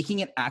like making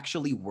it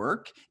actually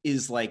work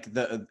is like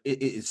it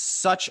is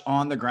such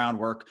on the ground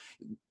work,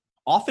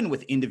 often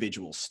with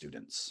individual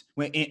students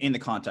in the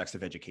context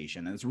of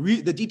education. And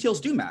the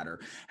details do matter.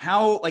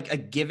 How like a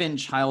given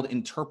child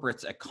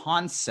interprets a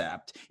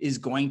concept is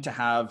going to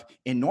have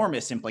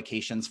enormous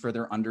implications for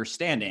their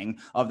understanding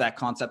of that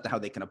concept, how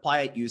they can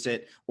apply it, use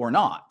it or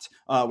not,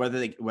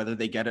 whether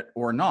they get it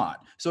or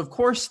not. So of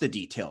course the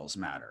details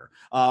matter.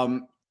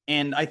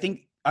 And I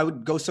think I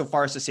would go so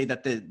far as to say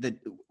that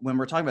when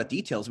we're talking about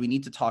details, we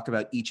need to talk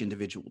about each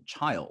individual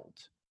child.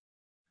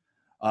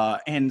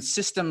 And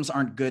systems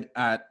aren't good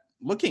at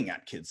looking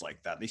at kids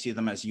like that. They see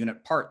them as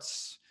unit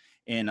parts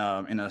in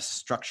a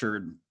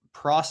structured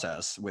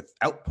process with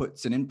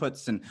outputs and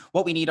inputs. And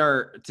what we need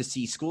to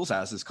see schools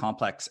as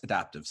complex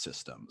adaptive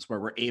systems where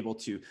we're able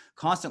to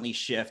constantly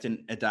shift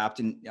and adapt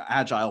in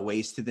agile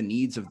ways to the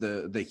needs of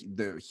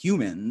the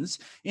humans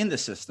in the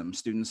system,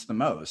 students the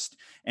most.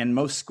 And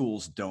most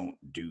schools don't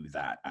do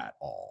that at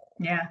all.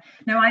 Yeah,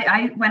 no,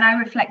 I when I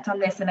reflect on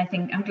this, and I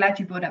think I'm glad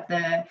you brought up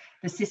the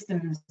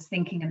systems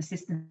thinking and the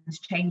systems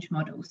change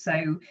model.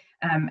 So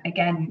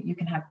again, you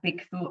can have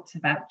big thoughts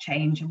about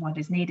change and what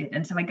is needed.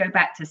 And so I go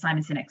back to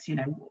Simon Sinek's,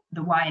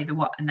 the why, the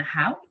what, and the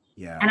how.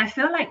 Yeah. And I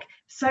feel like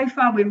so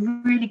far we're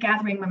really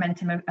gathering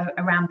momentum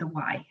around the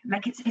why.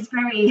 Like it's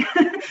very,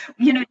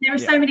 there are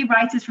so many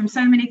writers from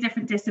so many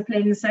different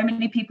disciplines, so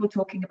many people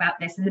talking about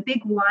this, and the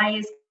big why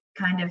is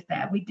kind of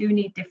there. We do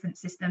need different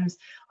systems.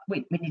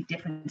 We need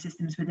different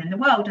systems within the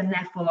world, and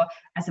therefore,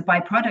 as a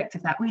byproduct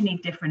of that, we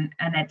need different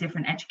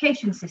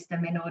education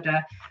system in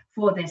order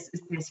for this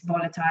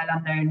volatile,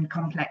 unknown,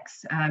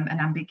 complex, and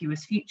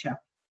ambiguous future.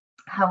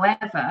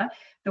 However,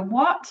 the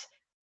what,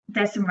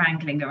 there's some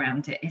wrangling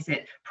around it. Is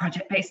it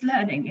project-based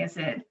learning? Is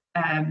it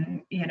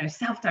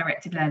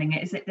self-directed learning?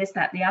 Is it this,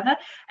 that, the other?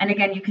 And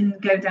again, you can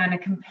go down a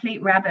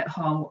complete rabbit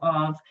hole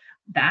of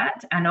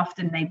that, and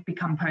often they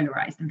become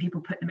polarized and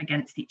people put them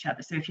against each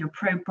other. So if you're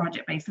pro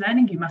project-based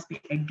learning, you must be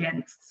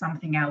against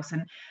something else.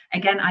 And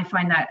again, I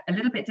find that a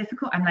little bit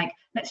difficult. I'm like,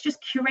 let's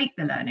just curate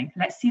the learning.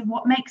 Let's see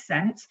what makes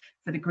sense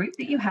for the group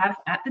that you have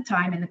at the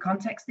time, in the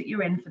context that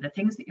you're in, for the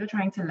things that you're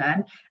trying to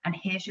learn. And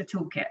here's your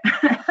toolkit.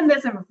 And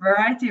there's a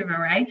variety of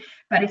array.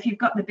 But if you've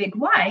got the big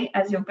why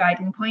as your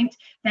guiding point,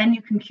 then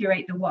you can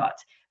curate the what.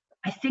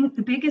 I think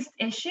the biggest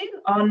issue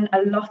on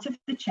a lot of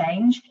the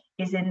change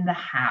is in the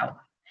how.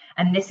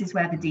 And this is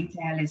where the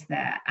detail is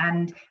there.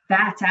 And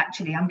that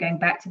actually, I'm going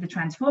back to the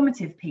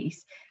transformative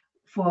piece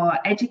for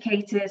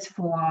educators,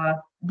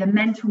 for the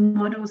mental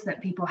models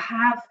that people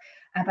have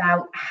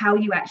about how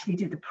you actually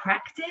do the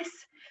practice.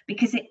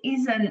 Because it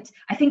isn't,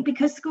 I think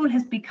because school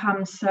has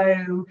become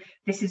so,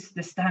 this is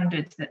the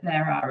standards that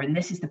there are, and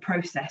this is the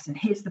process, and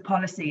here's the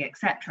policy,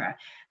 etc.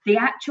 The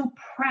actual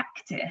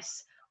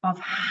practice of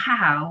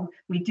how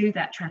we do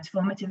that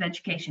transformative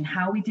education,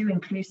 how we do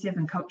inclusive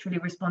and culturally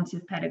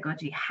responsive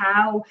pedagogy,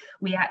 how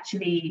we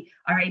actually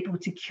are able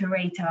to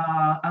curate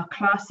our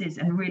classes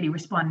and really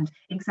respond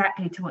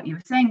exactly to what you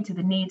were saying, to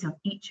the needs of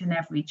each and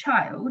every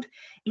child,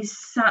 is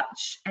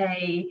such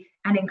an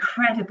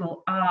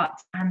incredible art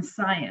and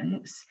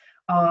science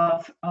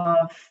of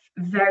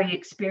very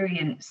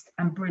experienced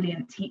and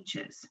brilliant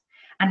teachers.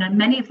 And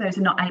many of those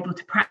are not able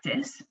to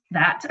practice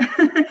that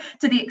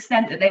to the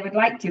extent that they would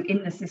like to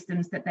in the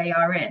systems that they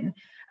are in.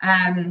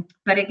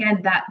 But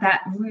again,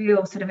 that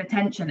real sort of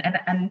attention,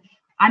 and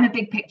I'm a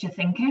big picture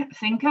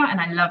thinker, and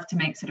I love to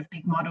make sort of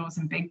big models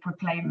and big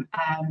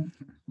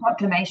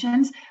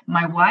proclamations.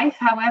 My wife,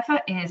 however,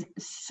 is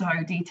so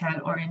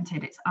detail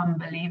oriented. It's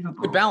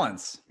unbelievable. Good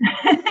balance.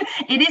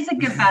 It is a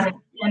good balance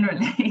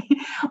generally,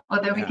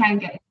 although we can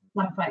get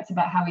some fights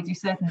about how we do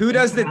certain Who things.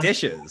 does the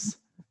dishes?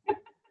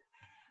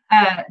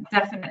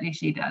 Definitely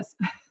she does.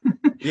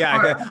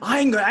 Yeah,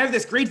 I have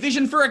this great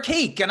vision for a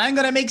cake, and I'm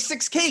gonna make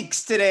 6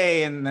 cakes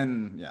today, and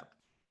then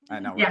I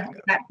know. Yeah,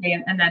 exactly,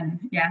 and then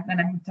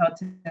I'm told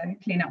to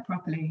clean up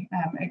properly,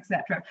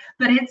 etc.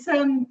 But it's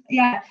and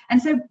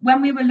so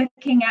when we were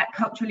looking at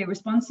culturally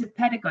responsive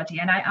pedagogy,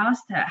 and I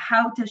asked her,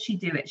 how does she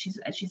do it?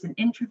 She's an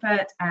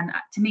introvert, and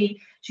to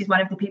me, she's one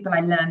of the people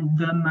I learn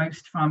the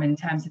most from in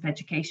terms of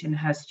education.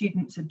 Her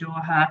students adore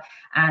her,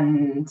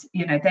 and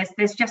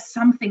there's just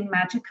something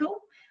magical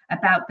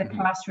about the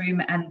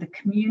classroom and the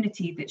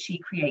community that she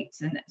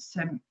creates. And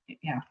so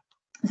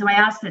I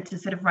asked her to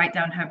sort of write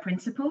down her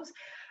principles.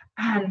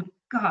 And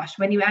gosh,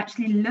 when you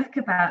actually look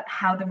about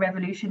how the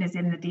revolution is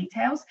in the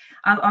details,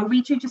 I'll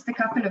read you just a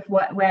couple of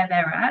where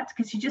they're at,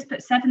 because she just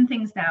put 7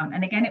 things down.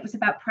 And again, it was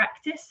about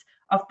practice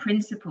of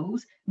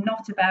principles,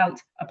 not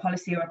about a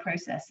policy or a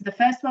process. So the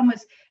first one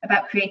was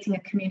about creating a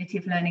community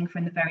of learning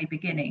from the very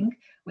beginning,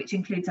 which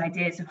includes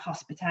ideas of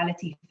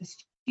hospitality for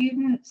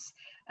students,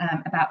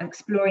 about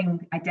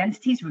exploring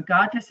identities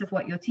regardless of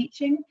what you're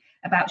teaching,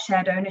 about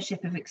shared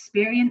ownership of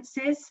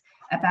experiences,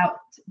 about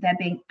there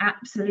being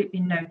absolutely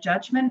no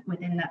judgment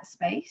within that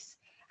space,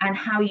 and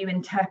how you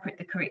interpret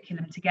the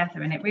curriculum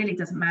together. And it really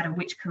doesn't matter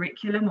which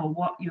curriculum or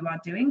what you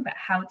are doing, but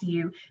how do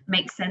you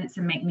make sense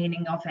and make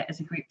meaning of it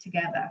as a group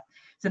together.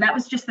 So that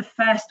was just the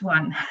first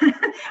one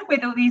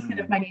with all these sort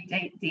of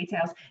minute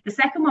details. The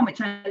second one,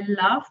 which I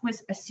love,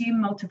 was assume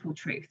multiple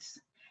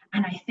truths.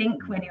 And I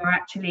think when you're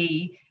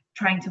actually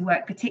trying to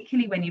work,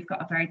 particularly when you've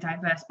got a very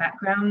diverse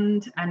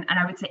background, and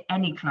I would say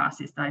any class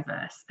is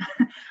diverse.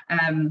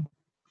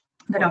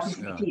 But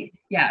obviously,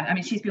 I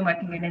mean, she's been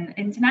working in an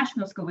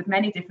international school with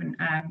many different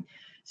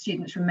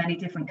students from many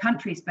different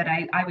countries. But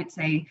I would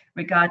say,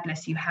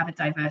 regardless, you have a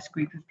diverse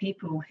group of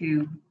people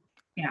who,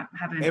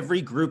 have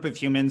every group of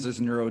humans is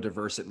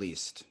neurodiverse at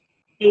least.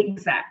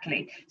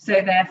 Exactly.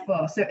 So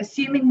therefore,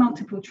 assuming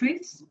multiple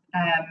truths,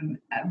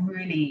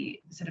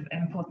 really sort of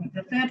important.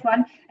 The third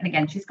one, and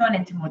again, she's gone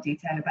into more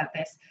detail about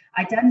this,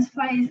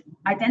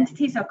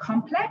 identities are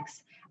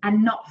complex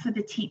and not for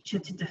the teacher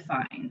to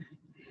define.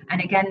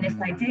 And again, this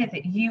idea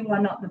that you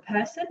are not the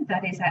person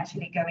that is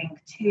actually going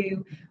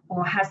to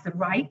or has the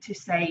right to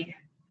say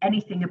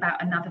anything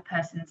about another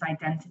person's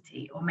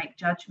identity or make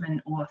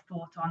judgment or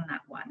thought on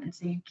that one. And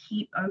so you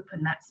keep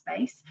open that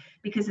space,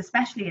 because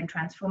especially in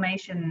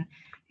transformation,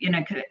 in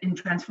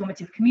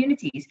transformative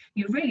communities,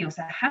 you really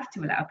also have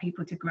to allow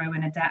people to grow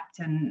and adapt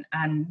and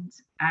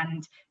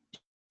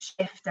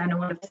shift and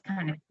all of this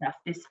kind of stuff.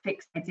 This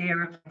fixed idea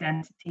of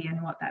identity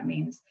and what that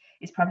means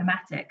is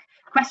problematic.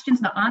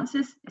 Questions, not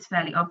answers, is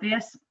fairly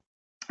obvious.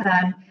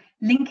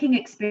 Linking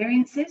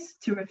experiences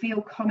to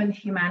reveal common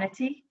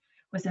humanity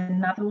was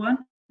another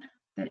one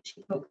that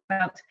she talked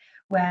about,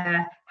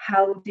 where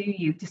how do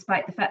you,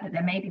 despite the fact that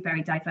there may be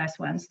very diverse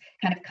ones,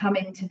 kind of come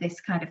into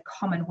this kind of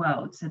common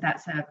world. So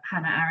that's a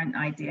Hannah Arendt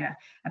idea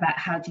about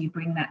how do you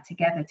bring that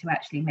together to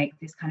actually make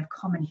this kind of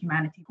common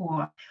humanity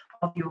core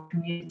of your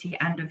community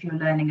and of your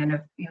learning and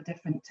of your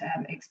different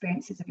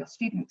experiences of your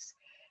students.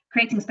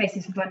 Creating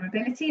spaces for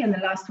vulnerability. And the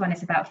last one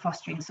is about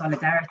fostering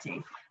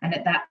solidarity. And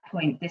at that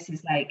point, this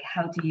is like,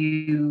 how do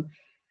you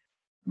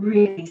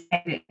really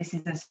say that this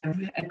is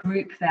a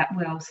group that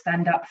will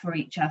stand up for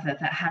each other,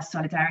 that has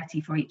solidarity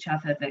for each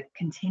other, that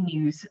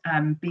continues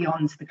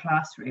beyond the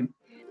classroom.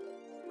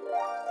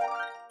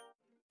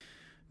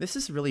 This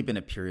has really been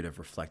a period of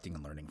reflecting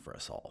and learning for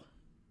us all.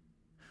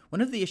 One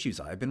of the issues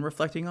I've been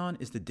reflecting on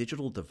is the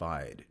digital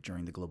divide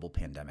during the global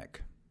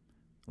pandemic.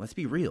 Let's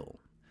be real.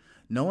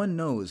 No one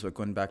knows what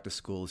going back to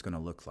school is going to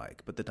look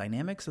like, but the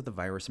dynamics of the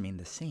virus remain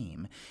the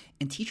same,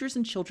 and teachers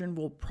and children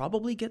will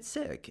probably get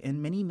sick,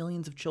 and many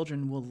millions of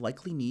children will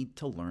likely need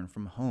to learn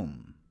from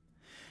home.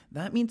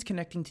 That means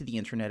connecting to the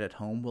internet at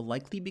home will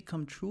likely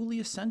become truly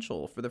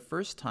essential for the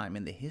first time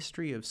in the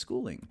history of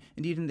schooling,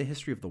 indeed in the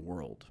history of the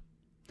world.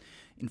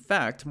 In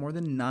fact, more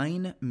than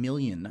 9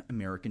 million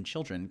American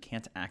children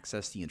can't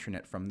access the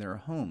internet from their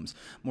homes.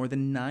 More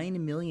than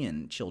 9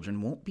 million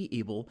children won't be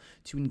able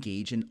to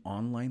engage in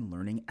online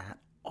learning at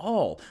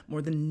all.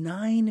 More than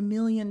 9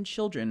 million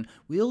children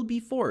will be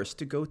forced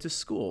to go to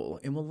school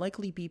and will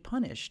likely be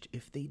punished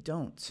if they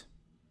don't.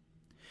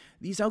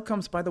 These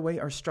outcomes, by the way,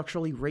 are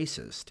structurally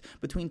racist.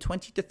 Between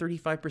 20 to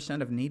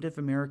 35% of Native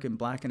American,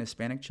 Black, and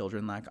Hispanic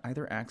children lack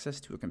either access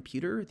to a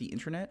computer, the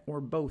internet, or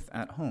both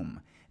at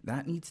home.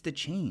 That needs to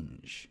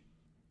change.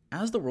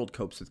 As the world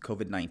copes with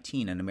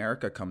COVID-19 and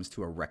America comes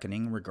to a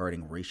reckoning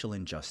regarding racial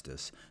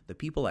injustice, the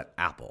people at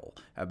Apple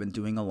have been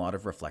doing a lot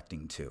of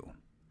reflecting too.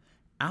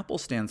 Apple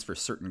stands for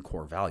certain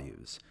core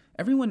values.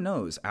 Everyone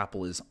knows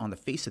Apple is on the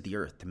face of the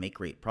earth to make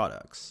great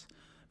products.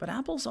 But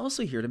Apple's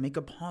also here to make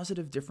a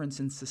positive difference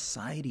in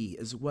society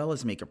as well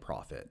as make a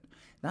profit.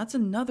 That's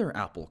another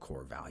Apple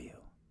core value.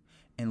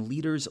 and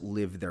leaders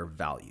live their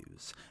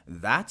values.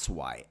 That's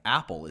why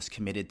Apple is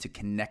committed to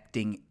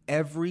connecting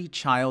every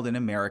child in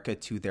America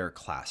to their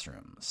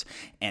classrooms.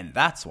 And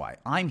that's why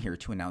I'm here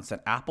to announce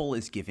that Apple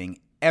is giving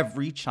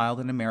every child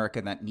in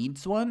America that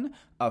needs one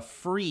a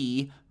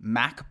free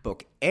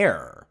MacBook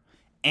Air.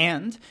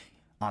 And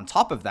on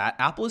top of that,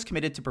 Apple is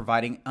committed to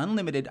providing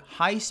unlimited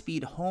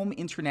high-speed home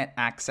internet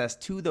access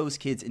to those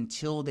kids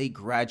until they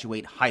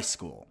graduate high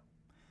school.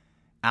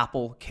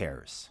 Apple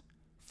cares.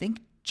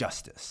 Think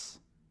justice.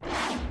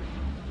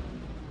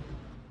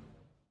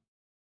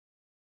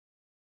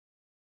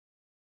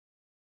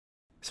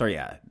 Sorry,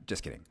 yeah,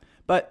 just kidding.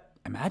 But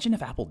imagine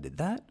if Apple did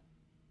that.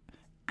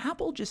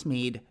 Apple just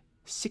made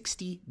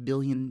 $60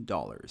 billion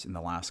in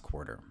the last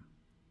quarter.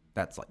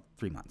 That's like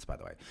 3 months, by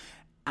the way.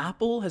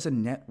 Apple has a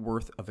net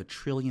worth of $1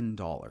 trillion.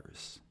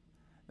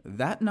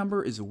 That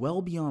number is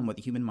well beyond what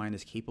the human mind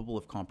is capable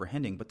of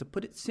comprehending, but to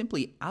put it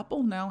simply,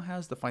 Apple now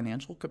has the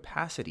financial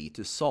capacity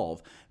to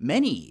solve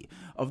many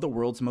of the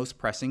world's most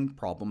pressing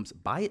problems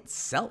by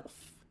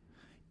itself.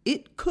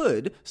 It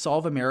could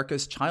solve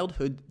America's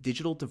childhood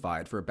digital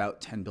divide for about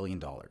 $10 billion,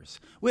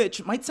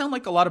 which might sound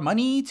like a lot of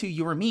money to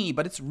you or me,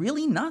 but it's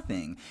really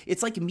nothing.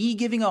 It's like me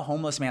giving a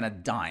homeless man a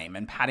dime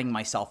and patting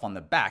myself on the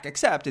back,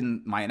 except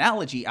in my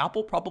analogy,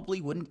 Apple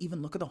probably wouldn't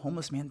even look at the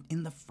homeless man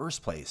in the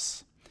first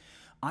place.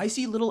 I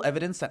see little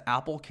evidence that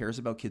Apple cares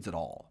about kids at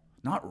all.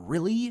 Not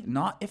really,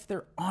 not if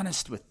they're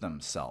honest with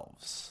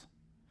themselves.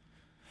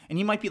 And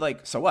you might be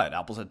like, so what?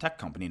 Apple's a tech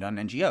company, not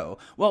an NGO.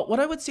 Well,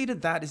 what I would say to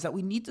that is that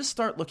we need to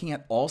start looking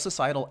at all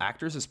societal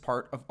actors as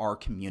part of our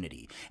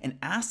community and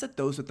ask that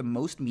those with the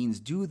most means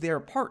do their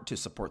part to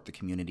support the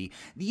community.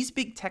 These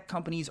big tech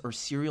companies are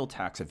serial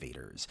tax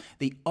evaders.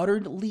 They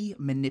utterly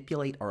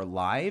manipulate our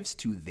lives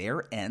to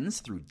their ends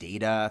through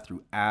data,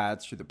 through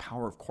ads, through the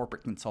power of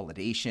corporate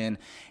consolidation.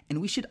 And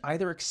we should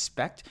either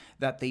expect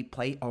that they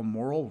play a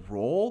moral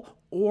role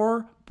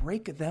or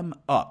break them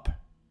up.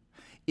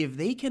 If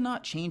they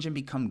cannot change and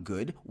become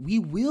good, we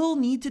will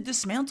need to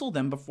dismantle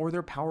them before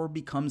their power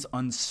becomes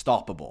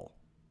unstoppable.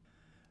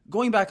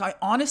 Going back, I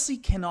honestly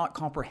cannot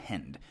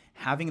comprehend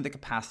having the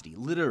capacity,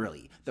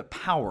 literally, the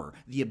power,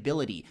 the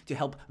ability to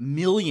help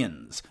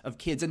millions of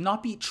kids and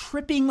not be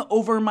tripping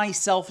over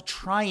myself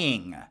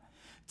trying.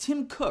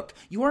 Tim Cook,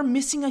 you are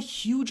missing a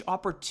huge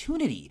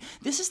opportunity.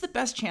 This is the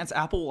best chance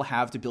Apple will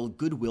have to build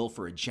goodwill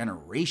for a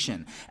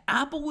generation.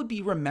 Apple would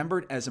be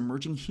remembered as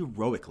emerging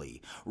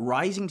heroically,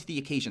 rising to the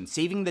occasion,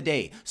 saving the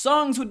day.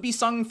 Songs would be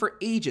sung for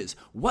ages.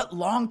 What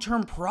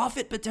long-term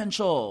profit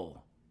potential?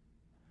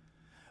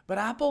 But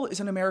Apple is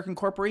an American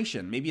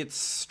corporation. Maybe it's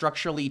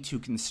structurally too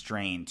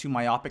constrained, too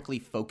myopically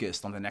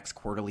focused on the next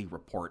quarterly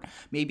report.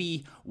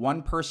 Maybe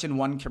one person,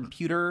 one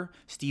computer.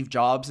 Steve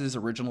Jobs'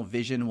 original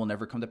vision will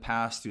never come to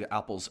pass due to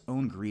Apple's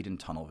own greed and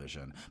tunnel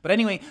vision. But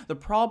anyway, the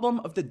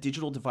problem of the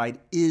digital divide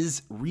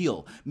is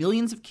real.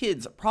 Millions of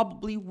kids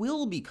probably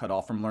will be cut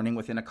off from learning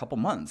within a couple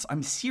months.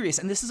 I'm serious,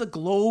 and this is a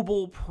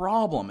global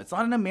problem. It's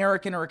not an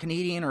American or a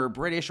Canadian or a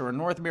British or a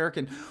North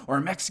American or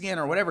a Mexican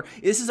or whatever.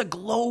 This is a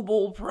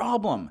global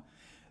problem.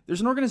 There's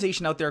an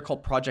organization out there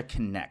called Project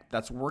Connect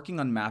that's working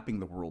on mapping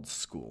the world's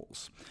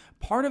schools.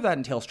 Part of that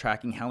entails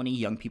tracking how many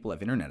young people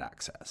have internet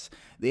access.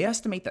 They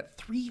estimate that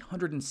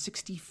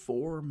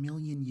 364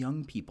 million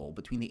young people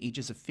between the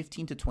ages of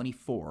 15 to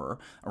 24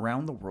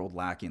 around the world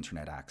lack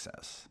internet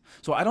access.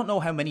 So I don't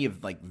know how many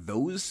of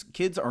those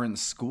kids are in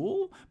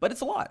school, but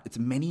it's a lot. It's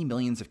many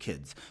millions of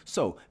kids.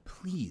 So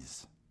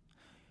please,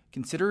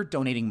 consider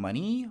donating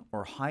money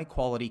or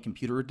high-quality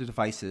computer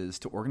devices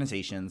to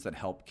organizations that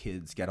help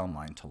kids get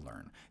online to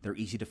learn. They're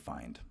easy to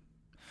find.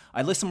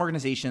 I list some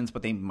organizations,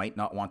 but they might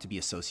not want to be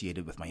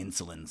associated with my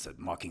insolence at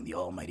mocking the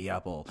almighty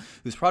Apple,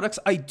 whose products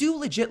I do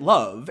legit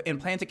love and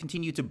plan to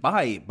continue to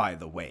buy, by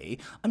the way.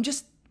 I'm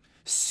just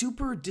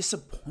super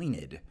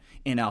disappointed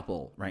in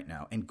Apple right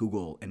now, and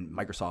Google, and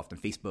Microsoft, and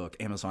Facebook,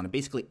 Amazon, and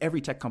basically every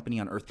tech company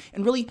on earth,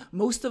 and really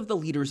most of the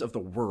leaders of the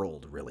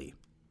world, really.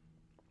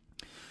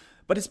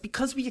 But it's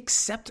because we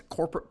accept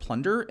corporate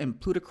plunder and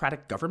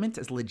plutocratic government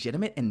as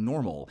legitimate and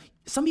normal.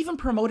 Some even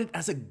promote it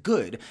as a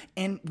good,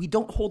 and we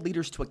don't hold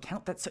leaders to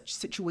account that such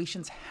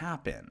situations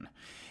happen.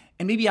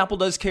 And maybe Apple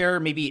does care.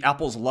 Maybe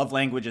Apple's love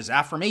language is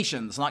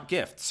affirmations, not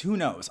gifts. Who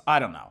knows? I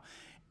don't know.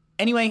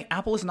 Anyway,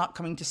 Apple is not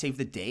coming to save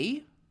the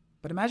day,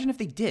 but imagine if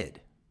they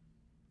did.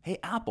 Hey,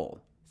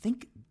 Apple,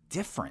 think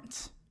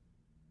different.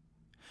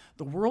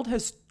 The world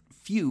has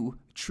few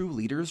true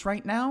leaders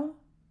right now.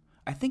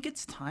 I think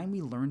it's time we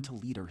learn to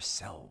lead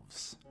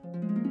ourselves.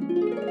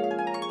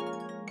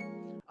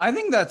 I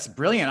think that's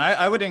brilliant.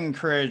 I would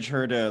encourage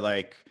her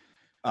to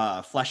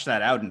flesh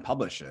that out and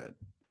publish it.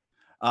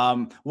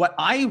 What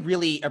I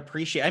really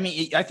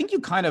appreciate, I think you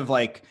kind of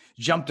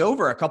jumped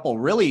over a couple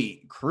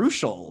really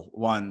crucial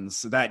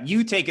ones that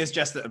you take as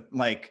just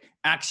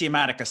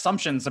axiomatic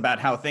assumptions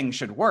about how things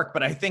should work,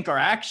 but I think are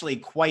actually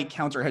quite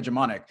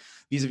counter-hegemonic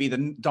vis-a-vis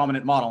the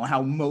dominant model and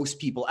how most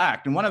people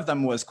act. And one of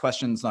them was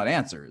questions, not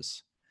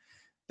answers.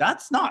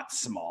 That's not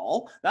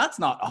small. That's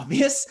not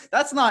obvious.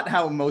 That's not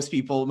how most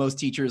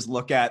teachers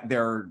look at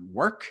their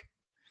work.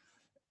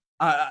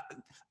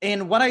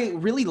 And what I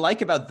really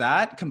like about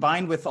that,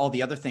 combined with all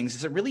the other things,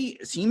 is it really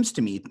seems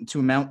to me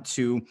to amount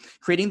to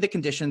creating the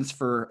conditions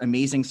for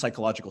amazing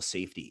psychological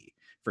safety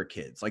for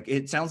kids. Like,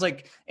 it sounds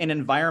like an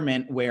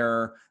environment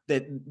where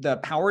the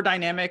power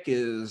dynamic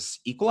is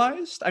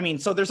equalized. I mean,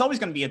 so there's always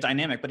going to be a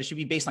dynamic, but it should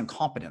be based on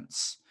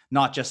competence,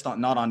 not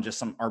on just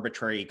some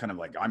arbitrary kind of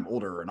like, I'm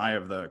older and I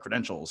have the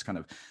credentials kind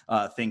of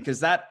thing, because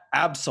that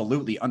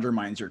absolutely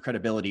undermines your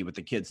credibility with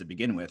the kids to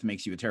begin with,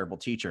 makes you a terrible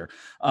teacher.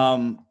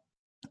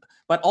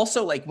 But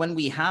also, like, when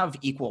we have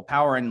equal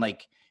power and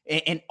like,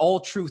 and all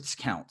truths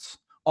count,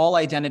 all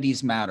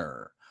identities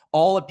matter,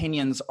 all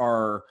opinions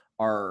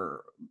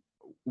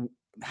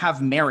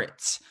have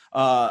merits,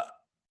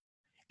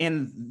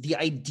 and the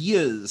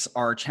ideas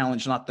are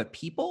challenged, not the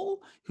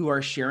people who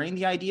are sharing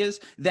the ideas,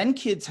 then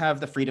kids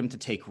have the freedom to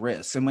take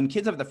risks. And when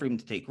kids have the freedom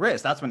to take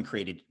risks, that's when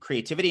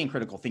creativity and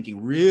critical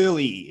thinking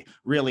really,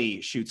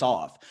 really shoots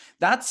off.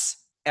 That's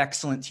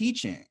excellent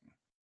teaching.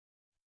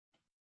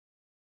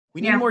 We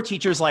need more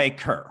teachers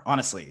like her,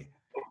 honestly.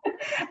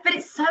 But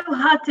it's so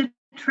hard to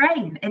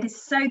train. It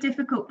is so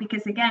difficult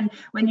because, again,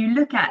 when you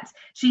look at,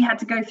 she had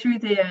to go through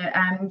the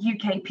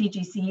UK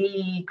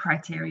PGCE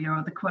criteria,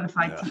 or the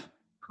qualified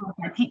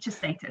teacher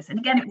status. And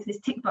again, it was this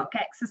tick box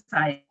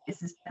exercise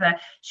as whether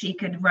she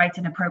could write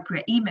an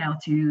appropriate email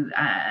to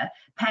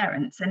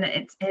parents. And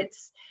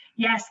it's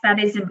yes, that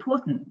is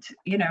important,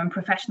 and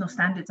professional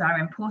standards are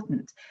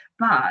important.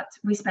 But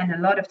we spend a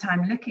lot of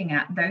time looking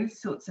at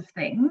those sorts of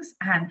things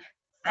and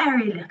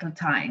very little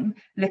time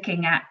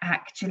looking at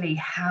actually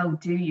how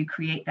do you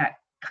create that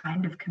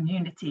kind of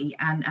community,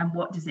 and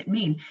what does it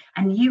mean.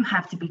 And you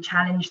have to be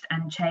challenged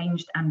and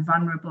changed and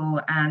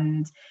vulnerable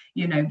and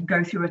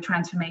go through a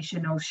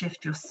transformational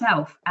shift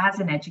yourself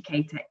as an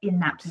educator in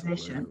that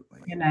position.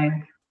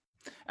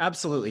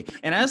 Absolutely.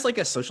 And as like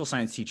a social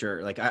science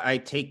teacher, like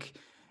I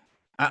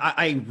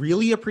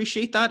really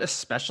appreciate that,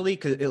 especially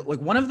because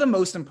like one of the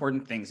most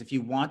important things, if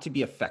you want to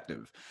be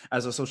effective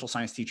as a social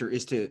science teacher,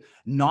 is to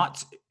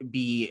not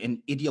be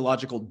an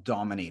ideological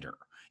dominator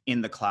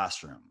in the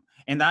classroom.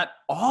 And that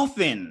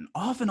often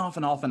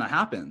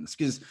happens,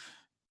 because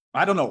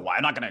I don't know why.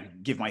 I'm not going to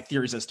give my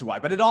theories as to why,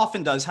 but it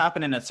often does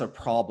happen, and it's a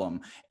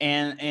problem.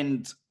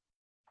 And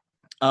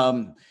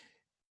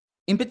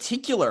in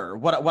particular,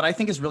 what I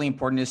think is really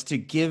important is to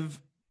give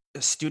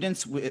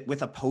students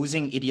with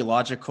opposing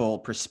ideological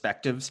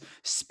perspectives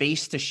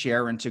space to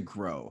share and to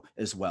grow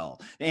as well.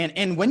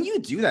 And when you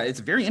do that, it's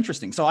very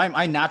interesting. So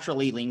I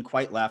naturally lean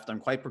quite left. I'm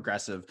quite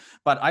progressive,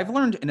 but I've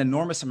learned an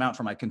enormous amount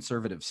from my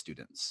conservative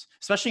students,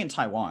 especially in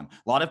Taiwan.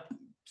 A lot of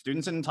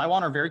students in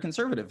Taiwan are very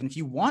conservative. And if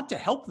you want to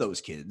help those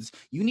kids,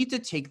 you need to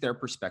take their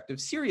perspective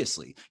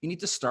seriously. You need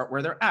to start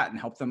where they're at and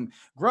help them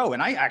grow.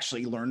 And I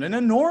actually learned an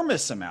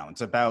enormous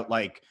amount about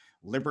like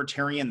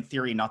libertarian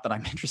theory, not that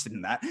I'm interested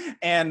in that,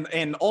 and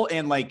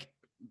like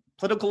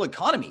political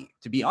economy,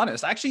 to be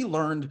honest. I actually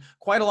learned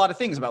quite a lot of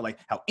things about like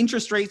how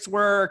interest rates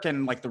work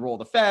and like the role of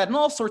the Fed and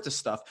all sorts of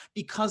stuff,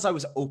 because I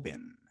was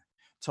open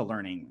to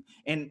learning.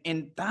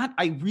 And that,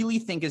 I really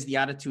think, is the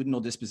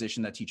attitudinal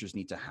disposition that teachers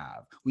need to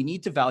have. We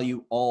need to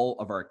value all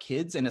of our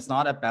kids, and it's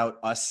not about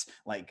us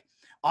like,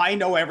 I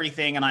know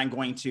everything and I'm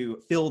going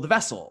to fill the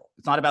vessel.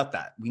 It's not about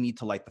that. We need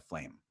to light the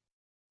flame.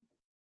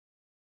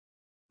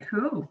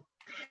 Cool.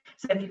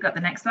 So have you got the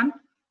next one?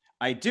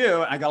 I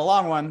do. I got a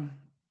long one.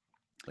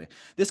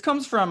 This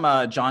comes from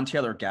John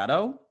Taylor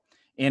Gatto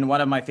in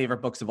one of my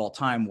favorite books of all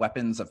time,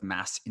 Weapons of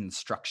Mass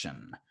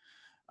Instruction.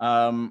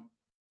 And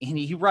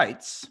he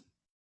writes,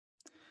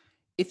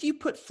 if you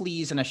put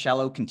fleas in a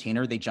shallow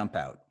container, they jump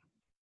out.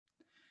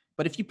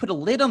 But if you put a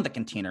lid on the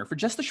container for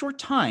just a short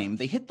time,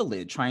 they hit the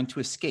lid trying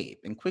to escape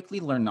and quickly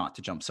learn not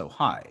to jump so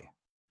high.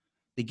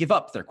 They give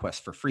up their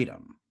quest for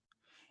freedom.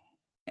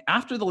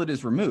 After the lid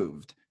is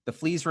removed, the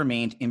fleas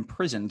remained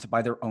imprisoned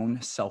by their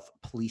own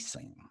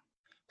self-policing.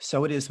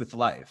 So it is with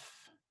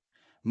life.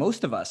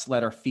 Most of us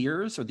let our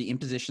fears or the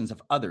impositions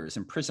of others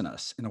imprison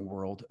us in a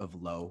world of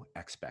low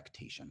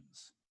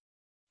expectations.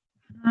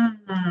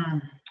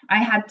 I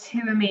had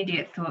two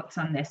immediate thoughts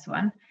on this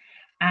one.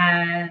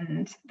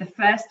 And the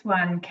first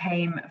one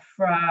came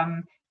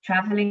from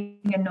traveling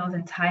in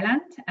northern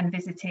Thailand and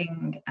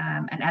visiting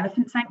an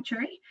elephant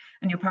sanctuary.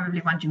 And you're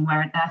probably wondering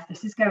where on earth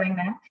this is going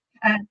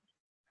now.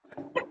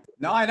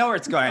 No, I know where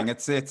it's going.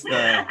 It's the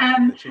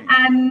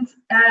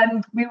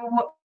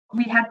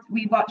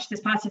we watched,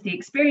 as part of the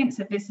experience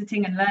of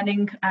visiting and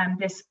learning,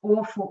 this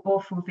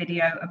awful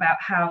video about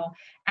how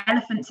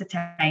elephants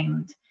are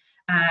tamed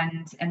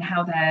and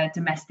how they're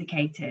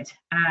domesticated,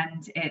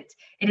 and it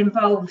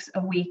involves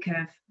a week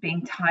of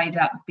being tied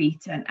up,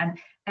 beaten. And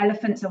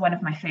elephants are one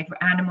of my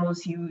favorite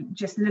animals. You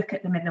just look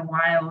at them in the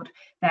wild,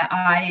 their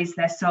eyes,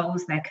 their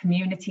souls, their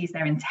communities,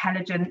 their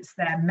intelligence,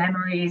 their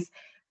memories,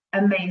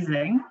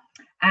 amazing.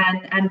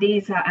 And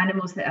these are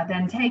animals that are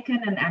then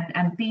taken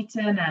and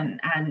beaten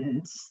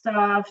and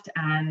starved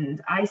and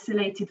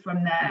isolated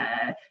from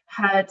their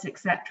herds,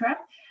 etc.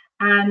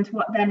 And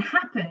what then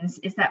happens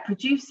is that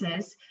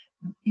producers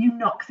you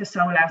knock the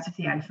soul out of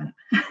the elephant.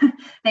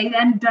 They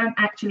then don't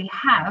actually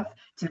have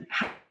to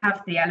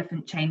have the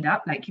elephant chained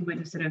up like you would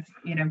have sort of,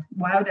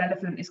 wild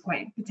elephant is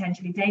quite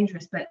potentially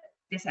dangerous, but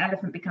this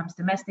elephant becomes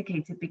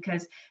domesticated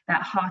because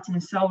that heart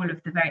and soul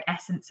of the very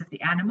essence of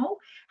the animal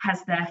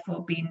has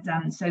therefore been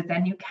done. So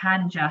then you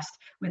can just,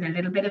 with a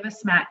little bit of a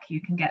smack,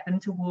 you can get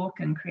them to walk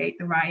and create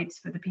the rides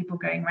for the people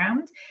going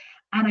around.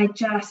 And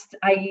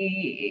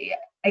I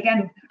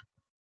again,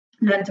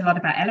 learned a lot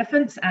about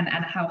elephants and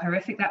how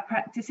horrific that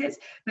practice is.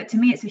 But to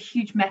me, it's a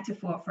huge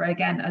metaphor for,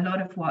 again, a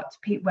lot of what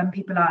when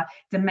people are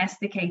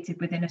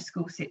domesticated within a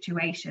school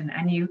situation,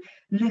 and you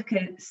look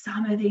at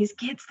some of these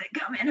kids that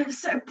come in are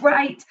so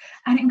bright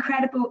and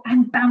incredible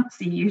and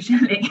bouncy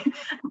usually.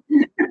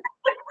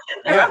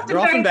 they're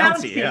often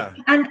bouncy. Yeah.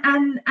 And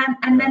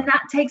then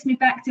that takes me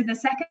back to the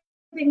second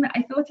thing that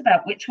I thought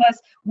about, which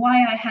was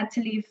why I had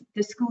to leave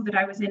the school that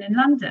I was in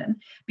London,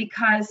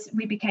 because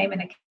we became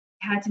an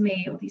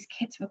academy. All these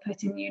kids were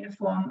put in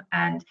uniform,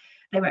 and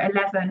they were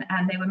 11,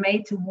 and they were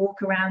made to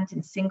walk around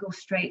in single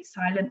straight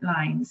silent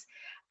lines.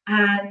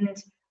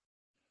 And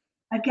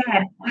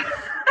again,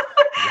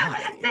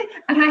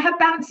 and I have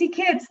bouncy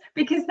kids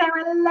because they're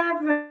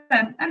 11,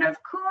 and of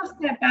course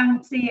they're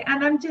bouncy,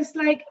 and I'm just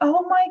like,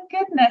 oh my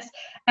goodness.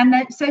 And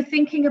then so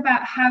thinking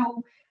about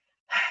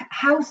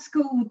how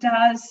school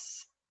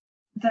does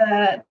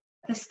the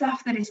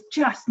stuff that is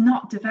just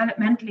not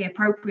developmentally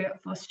appropriate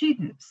for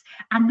students,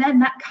 and then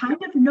that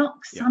kind of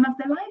knocks some of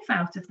the life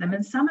out of them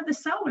and some of the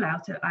soul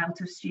out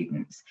of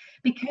students,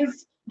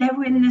 because they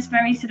were in this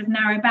very sort of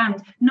narrow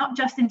band, not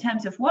just in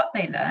terms of what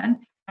they learn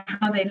and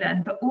how they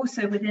learn, but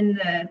also within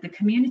the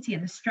community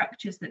and the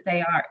structures that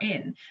they are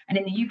in. And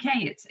in the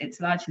UK,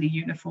 it's largely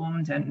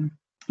uniformed and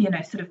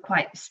sort of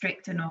quite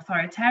strict and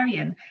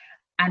authoritarian.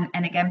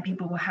 And again,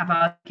 people will have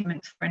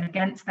arguments for and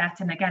against that.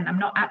 And again, I'm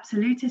not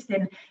absolutist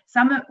in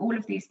all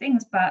of these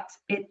things, but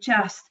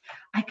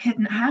I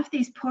couldn't have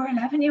these poor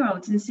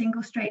 11-year-olds in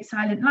single straight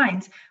silent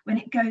lines when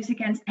it goes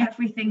against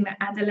everything that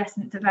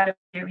adolescent development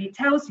theory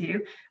tells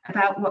you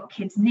about what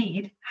kids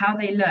need, how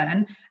they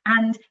learn,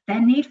 and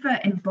their need for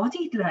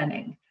embodied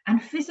learning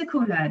and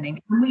physical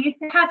learning. And we used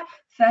to have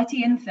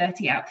 30 in,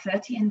 30 out,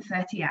 30 in,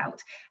 30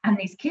 out, and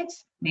these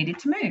kids needed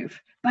to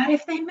move. But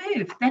if they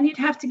moved, then you'd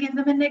have to give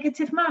them a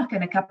negative mark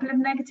and a couple of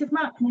negative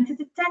marks into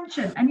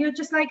detention. And you're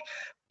just like,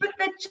 but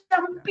they're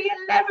jumpy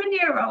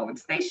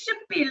 11-year-olds. They should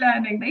be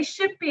learning. They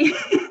should be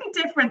in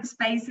different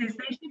spaces.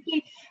 They should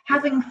be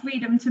having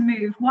freedom to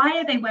move. Why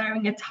are they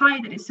wearing a tie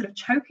that is sort of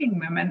choking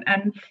them?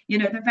 And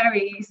the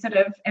very sort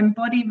of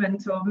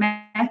embodiment or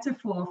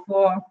metaphor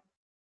for,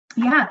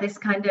 this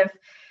kind of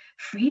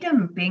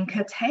freedom being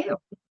curtailed.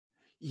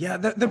 Yeah,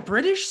 the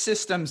British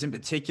systems in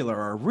particular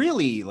are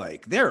really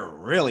they're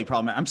really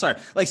problematic. I'm sorry.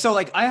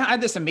 I had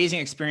this amazing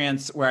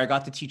experience where I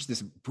got to teach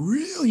this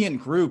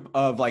brilliant group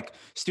of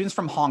students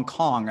from Hong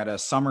Kong at a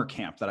summer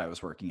camp that I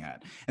was working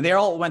at. And they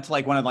all went to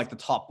one of the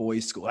top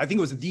boys' school. I think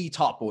it was the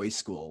top boys'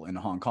 school in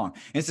Hong Kong.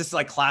 And it's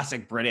just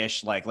classic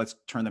British, let's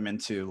turn them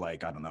into I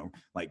don't know,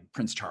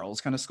 Prince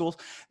Charles kind of schools.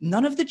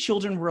 None of the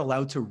children were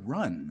allowed to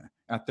run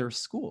at their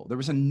school. There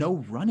was a no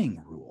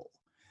running rule.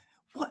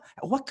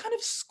 What kind of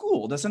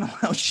school doesn't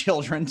allow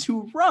children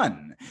to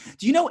run?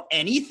 Do you know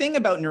anything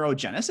about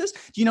neurogenesis?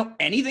 Do you know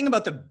anything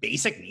about the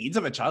basic needs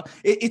of a child?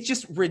 It's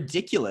just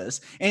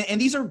ridiculous.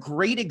 And these are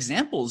great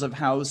examples of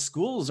how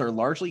schools are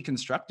largely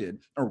constructed,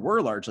 or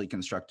were largely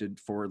constructed,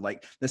 for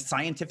the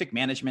scientific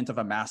management of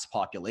a mass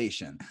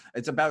population.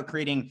 It's about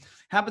creating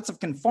habits of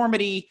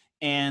conformity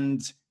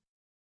and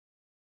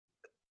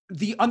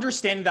the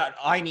understanding that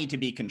I need to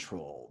be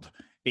controlled,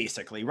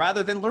 basically,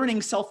 rather than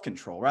learning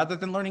self-control, rather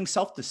than learning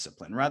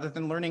self-discipline, rather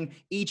than learning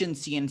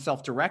agency and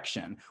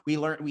self-direction.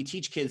 We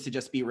teach kids to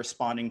just be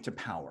responding to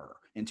power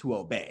and to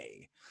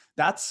obey.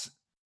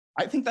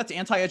 I think that's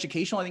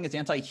anti-educational. I think it's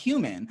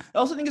anti-human. I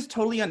also think it's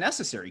totally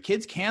unnecessary.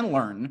 Kids can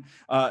learn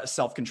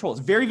self-control.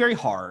 It's very, very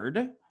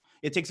hard.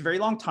 It takes a very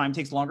long time. It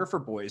takes longer for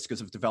boys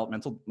because of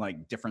developmental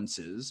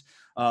differences.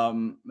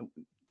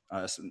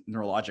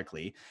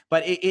 Neurologically,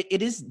 but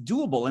it is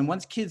doable. And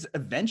once kids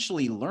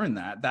eventually learn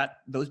that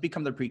those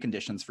become the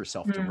preconditions for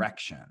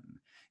self-direction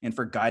and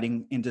for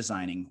guiding and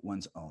designing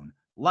one's own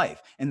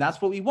life. And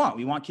that's what we want.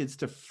 We want kids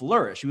to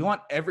flourish. We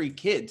want every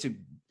kid to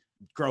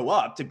grow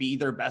up to be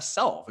their best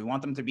self. We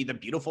want them to be the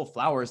beautiful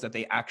flowers that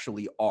they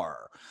actually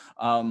are.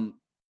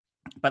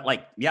 But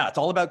it's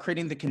all about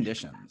creating the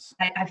conditions.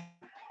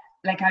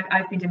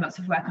 I've been doing lots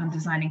of work on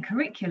designing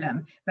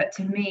curriculum, but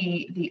to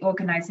me, the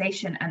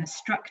organization and the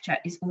structure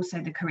is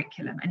also the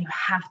curriculum. And you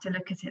have to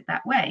look at it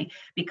that way,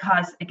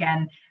 because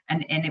again,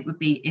 and it would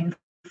be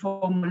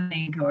informal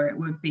learning, or it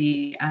would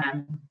be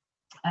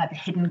the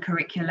hidden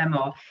curriculum,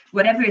 or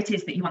whatever it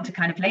is that you want to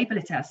kind of label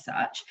it as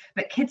such.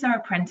 But kids are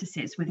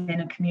apprentices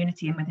within a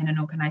community and within an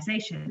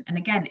organization. And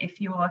again,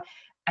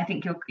 I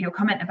think your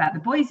comment about the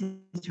boys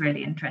is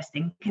really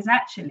interesting, because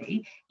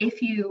actually,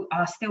 if you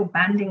are still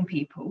banding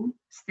people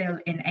still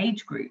in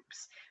age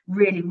groups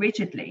really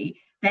rigidly,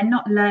 they're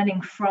not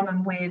learning from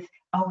and with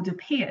older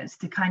peers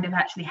to kind of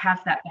actually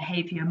have that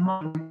behavior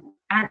model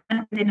and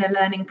within a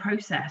learning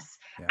process.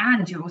 Yeah.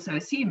 And you're also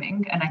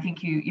assuming, and I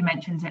think you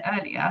mentioned it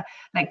earlier,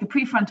 like the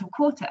prefrontal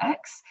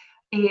cortex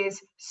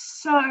is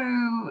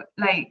so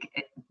like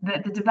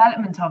the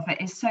development of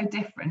it is so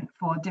different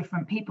for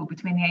different people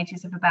between the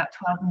ages of about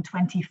 12 and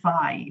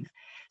 25.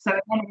 So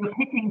again, we're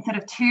picking sort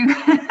of two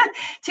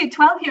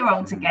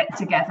 12-year-olds to get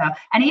together,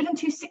 and even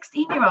two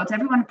 16-year-olds.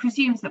 Everyone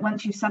presumes that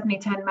once you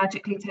suddenly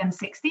magically turn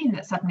 16,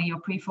 that suddenly your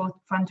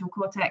prefrontal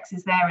cortex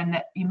is there and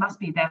that you must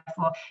be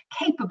therefore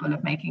capable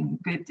of making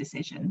good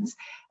decisions.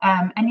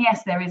 And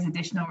yes, there is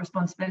additional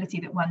responsibility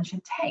that one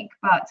should take,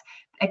 but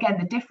again,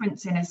 the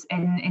difference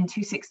in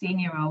two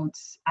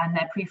 16-year-olds and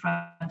their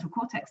prefrontal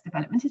cortex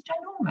development is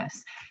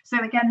ginormous.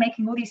 So again,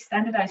 making all these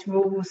standardized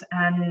rules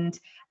and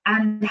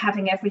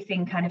having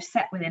everything kind of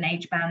set within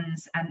age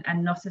bands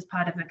and not as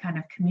part of a kind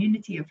of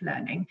community of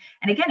learning.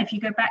 And again, if you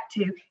go back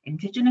to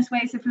indigenous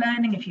ways of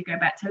learning, if you go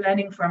back to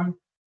learning from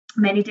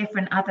many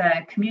different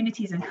other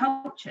communities and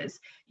cultures,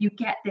 you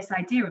get this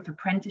idea of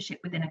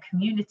apprenticeship within a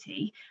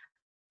community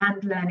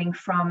and learning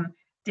from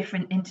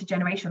different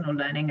intergenerational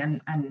learning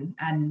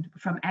and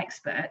from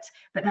experts,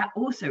 but that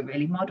also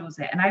really models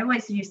it. And I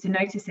always used to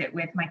notice it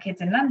with my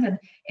kids in London.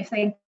 If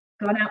they'd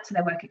gone out to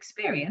their work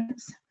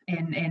experience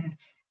in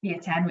year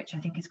 10, which I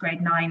think is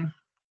grade 9,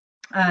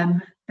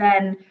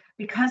 then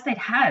because they'd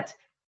had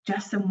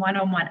just some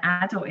one-on-one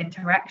adult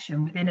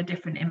interaction within a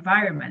different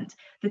environment,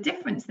 the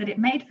difference that it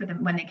made for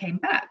them when they came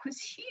back was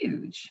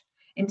huge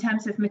in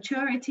terms of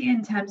maturity,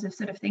 in terms of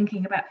sort of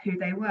thinking about who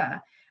they were.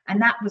 And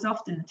that was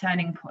often the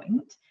turning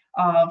point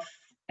of,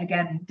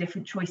 again,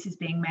 different choices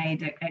being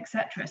made,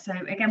 etc. So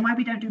again, why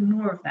we don't do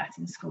more of that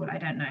in school, I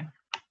don't know.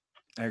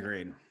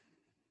 Agreed.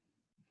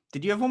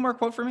 Did you have one more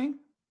quote for me?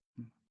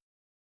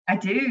 I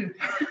do.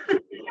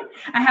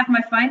 I have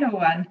my final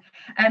one.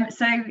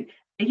 So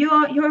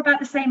you're about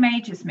the same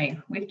age as me.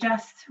 We've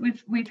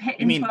hit.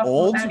 You mean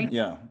old?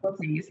 Yeah.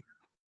 40s.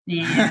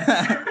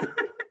 Yeah.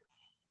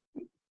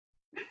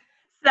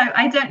 So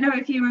I don't know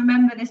if you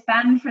remember this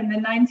band from the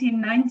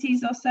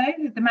 1990s or so,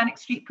 the Manic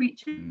Street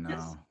Preachers.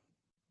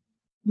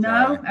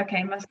 No. Sorry.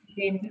 Okay, must have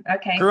been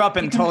okay. Grew up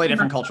in totally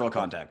different cultural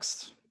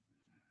context.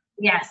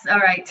 Yes, all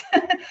right.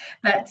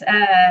 But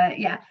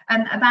yeah,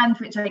 and a band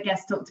which I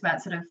guess talked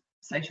about sort of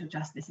social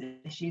justice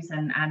issues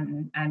and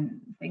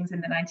things in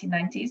the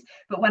 1990s.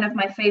 But one of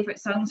my favorite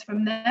songs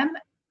from them,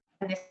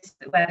 and this is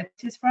where it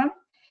is from,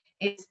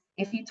 is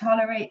 "If you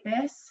tolerate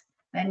this,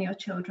 then your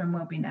children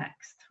will be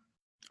next."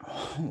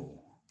 Oh,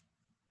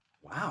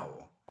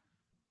 wow.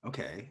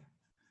 Okay,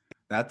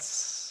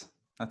 that's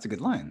a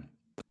good line.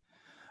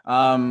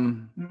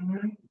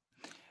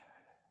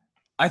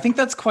 I think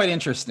that's quite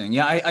interesting.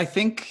 Yeah, I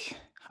think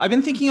I've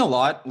been thinking a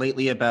lot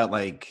lately about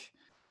like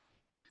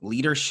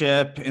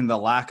leadership and the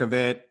lack of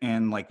it,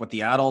 and like what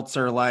the adults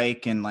are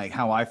like, and like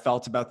how I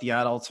felt about the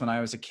adults when I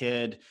was a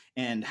kid,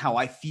 and how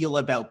I feel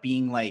about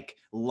being like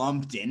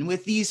lumped in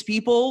with these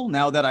people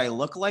now that I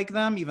look like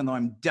them, even though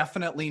I'm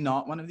definitely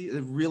not one of these.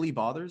 It really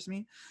bothers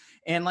me.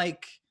 And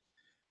like,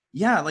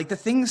 yeah, like the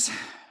things,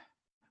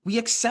 we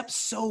accept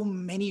so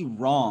many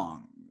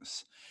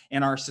wrongs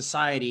in our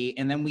society,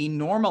 and then we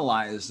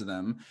normalize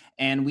them,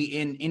 and we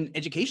in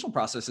educational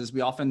processes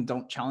we often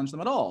don't challenge them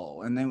at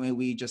all, and then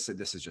we just say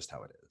this is just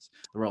how it is,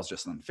 the world's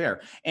just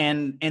unfair,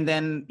 and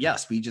then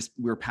yes,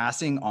 we're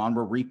passing on,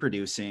 we're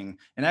reproducing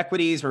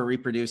inequities, we're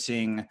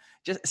reproducing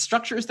just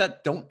structures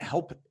that don't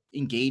help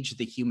engage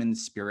the human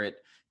spirit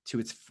to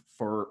its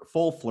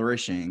full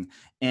flourishing.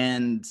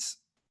 And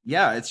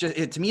yeah, it's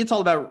just to me it's all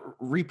about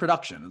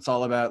reproduction. It's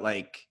all about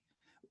like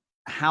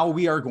how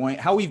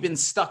we've been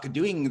stuck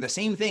doing the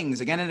same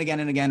things again and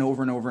again and again,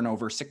 over and over and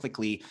over,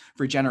 cyclically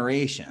for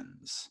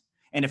generations.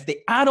 And if the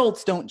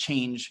adults don't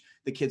change,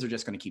 the kids are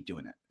just going to keep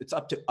doing it. It's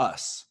up to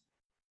us.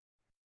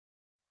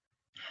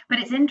 But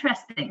it's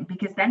interesting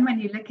because then when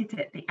you look at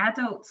it, the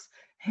adults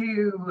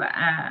who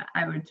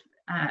I would,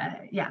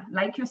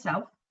 like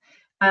yourself,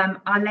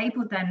 are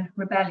labeled then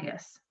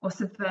rebellious or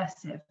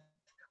subversive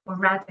or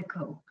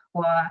radical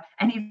or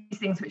any of these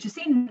things which are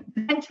seen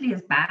potentially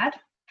as bad.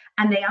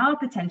 And they are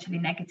potentially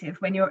negative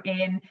when you're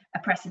in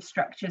oppressive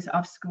structures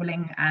of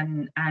schooling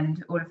and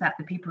all of that,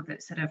 the people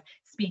that sort of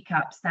speak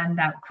up, stand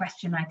out,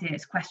 question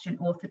ideas, question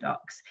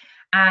orthodox.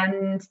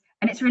 And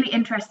it's really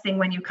interesting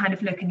when you kind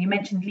of look, and you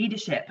mentioned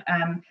leadership.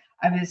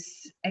 I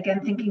was,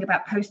 again, thinking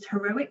about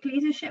post-heroic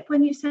leadership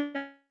when you said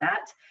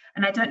that.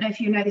 And I don't know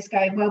if you know this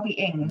guy, Welby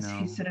Ings,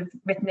 who's sort of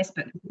written this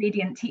book,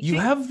 Obedient Teaching. You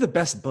have the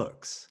best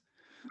books.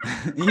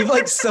 You've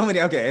like so many.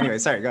 Okay, anyway,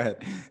 sorry, go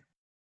ahead.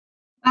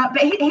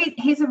 But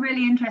he's a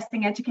really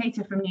interesting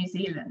educator from New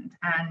Zealand,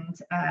 and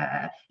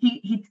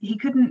he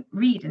couldn't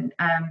read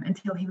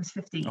until he was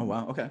 15. Oh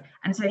wow, okay.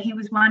 And so he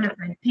was one of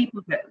the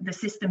people that the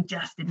system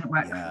just didn't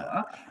work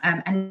for,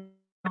 and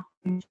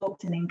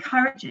talks and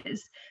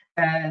encourages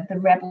the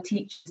rebel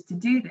teachers to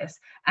do this.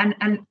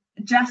 And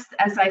just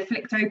as I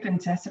flicked open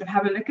to sort of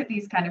have a look at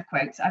these kind of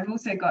quotes, I've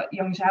also got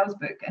Yong Zhao's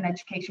book, An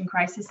Education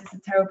Crisis is a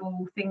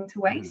Terrible Thing to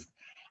Waste.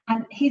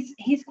 And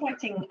he's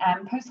quoting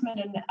Postman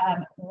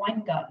and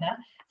Weingartner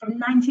from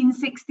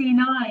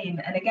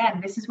 1969. And again,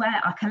 this is where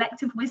our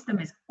collective wisdom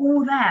is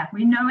all there.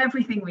 We know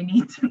everything we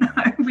need to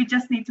know. We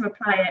just need to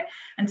apply it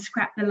and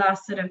scrap the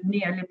last sort of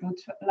neoliberal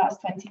last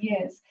 20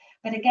 years.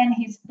 But again,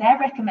 they're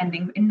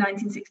recommending in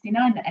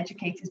 1969 that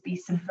educators be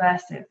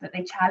subversive, that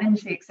they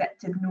challenge the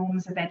accepted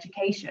norms of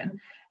education,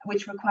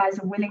 which requires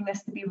a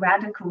willingness to be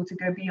radical, to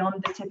go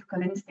beyond the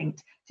typical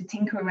instinct, to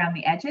tinker around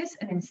the edges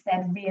and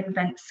instead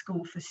reinvent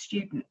school for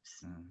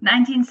students.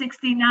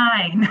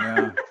 1969.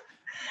 Yeah.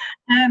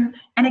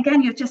 And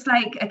again, you're just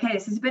like, okay,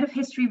 this is a bit of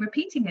history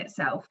repeating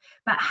itself,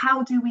 but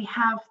how do we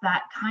have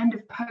that kind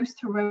of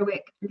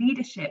post-heroic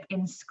leadership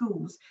in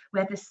schools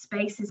where the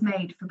space is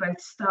made for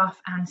both staff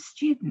and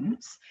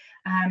students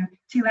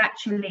to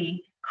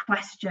actually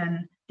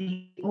question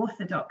the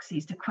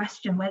orthodoxies, to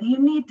question whether you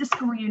need the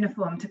school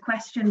uniform, to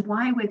question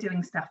why we're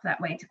doing stuff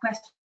that way, to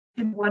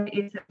question what it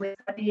is that we're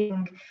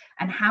studying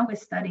and how we're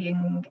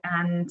studying,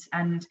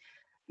 and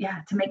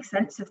yeah, to make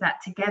sense of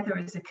that together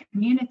as a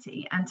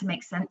community, and to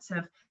make sense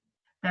of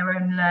their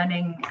own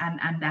learning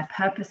and their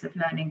purpose of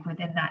learning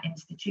within that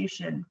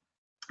institution,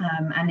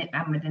 and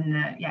within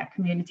the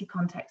community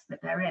context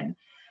that they're in.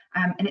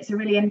 And it's a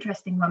really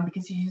interesting one,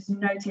 because you just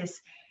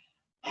notice,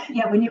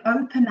 when you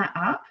open that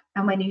up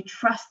and when you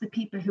trust the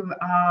people who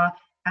are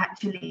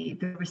actually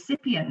the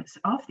recipients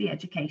of the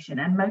education,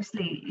 and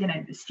mostly,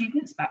 the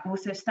students, but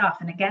also staff.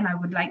 And again, I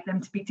would like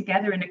them to be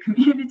together in a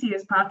community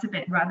as part of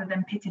it, rather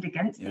than pitted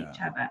against each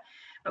other.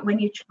 But when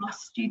you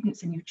trust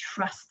students and you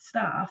trust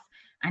staff,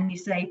 and you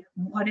say,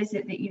 what is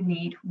it that you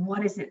need?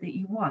 What is it that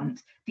you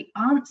want? The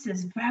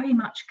answers very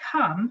much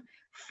come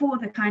for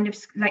the kind of,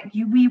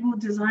 we will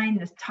design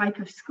the type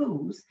of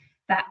schools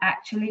that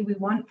actually we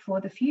want for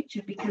the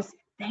future, because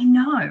they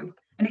know.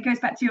 And it goes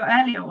back to your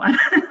earlier one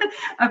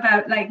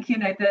about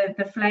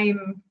the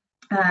flame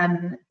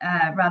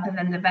rather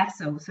than the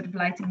vessel, sort of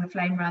lighting the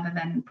flame rather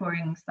than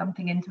pouring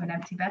something into an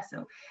empty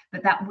vessel.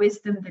 But that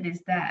wisdom that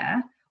is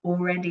there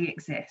already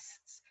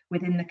exists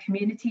within the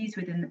communities,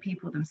 within the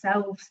people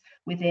themselves,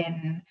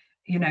 within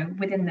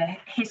the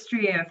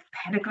history of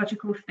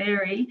pedagogical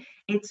theory.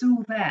 It's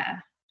all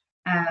there.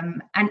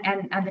 And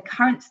the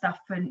current stuff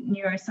for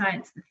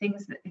neuroscience, the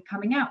things that are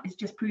coming out, is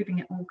just proving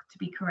it all to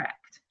be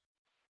correct.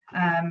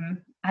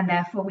 And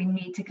therefore we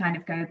need to kind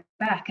of go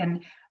back.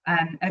 And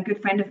a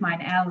good friend of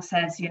mine, Elle,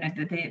 says,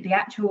 the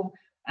actual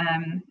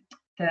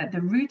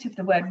the root of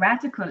the word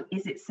radical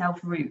is itself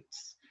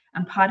roots.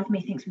 And part of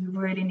me thinks we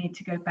really need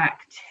to go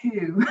back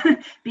to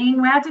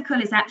being radical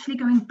is actually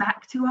going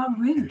back to our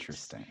roots.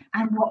 Interesting.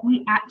 And what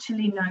we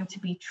actually know to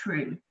be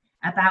true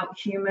about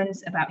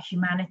humans, about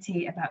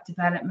humanity, about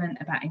development,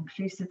 about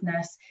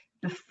inclusiveness,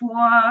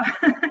 before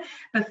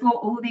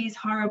all these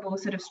horrible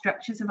sort of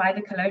structures of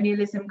either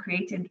colonialism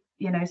created,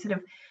 sort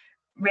of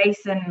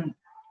race and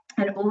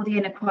all the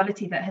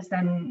inequality that has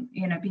then,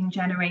 been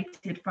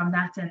generated from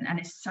that and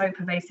is so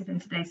pervasive in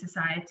today's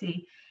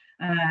society.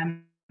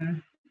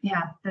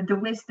 The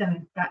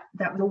wisdom that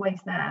was always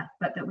there,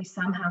 but that we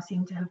somehow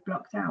seem to have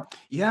blocked out.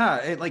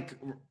 Yeah,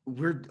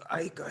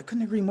 I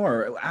couldn't agree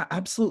more.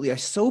 Absolutely. I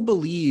so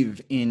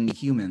believe in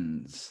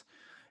humans,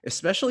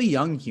 especially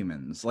young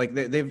humans. Like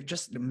they've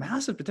just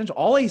massive potential.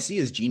 All I see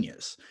is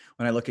genius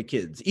when I look at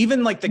kids,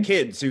 even like the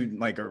kids who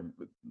are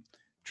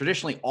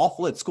traditionally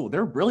awful at school.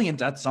 They're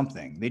brilliant at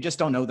something. They just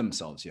don't know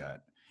themselves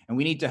yet. And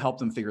we need to help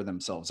them figure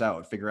themselves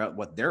out, figure out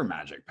what their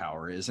magic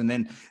power is. And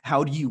then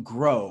how do you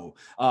grow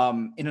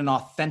in an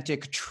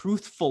authentic,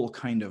 truthful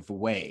kind of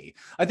way?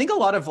 I think a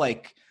lot of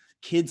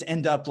kids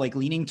end up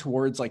leaning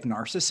towards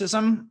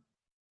narcissism,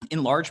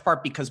 in large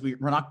part because we're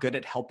not good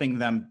at helping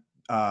them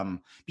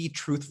be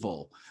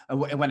truthful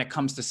when it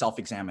comes to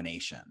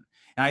self-examination.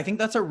 And I think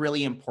that's a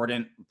really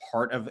important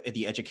part of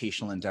the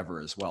educational endeavor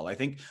as well. I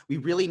think we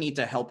really need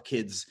to help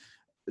kids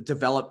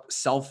develop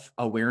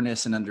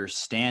self-awareness and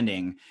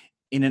understanding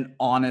in an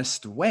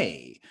honest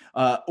way.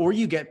 Or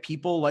you get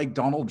people like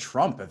Donald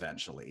Trump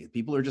eventually.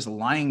 People are just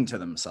lying to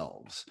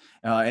themselves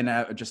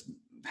and just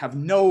have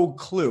no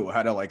clue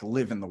how to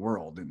live in the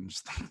world, and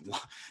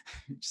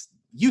just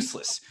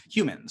useless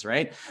humans,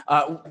 right?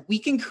 We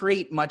can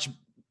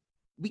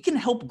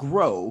help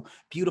grow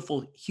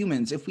beautiful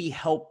humans if we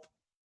help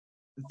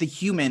the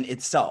human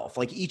itself,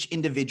 each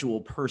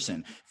individual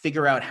person,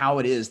 figure out how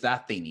it is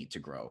that they need to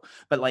grow.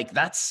 But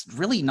that's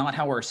really not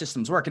how our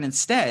systems work. And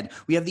instead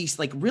we have these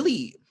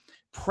really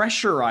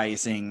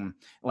pressurizing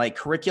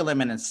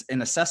curriculum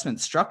and assessment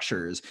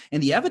structures.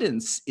 And the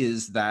evidence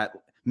is that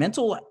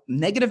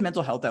negative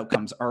mental health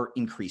outcomes are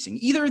increasing.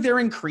 Either they're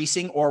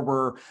increasing or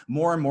we're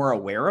more and more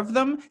aware of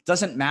them.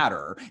 Doesn't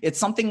matter. It's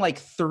something like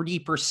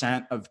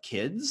 30% of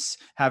kids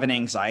have an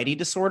anxiety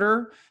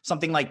disorder.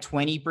 Something like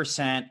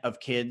 20% of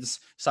kids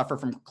suffer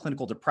from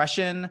clinical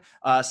depression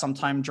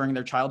sometime during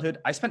their childhood.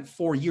 I spent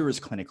 4 years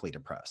clinically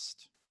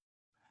depressed.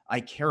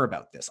 I care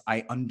about this.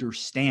 I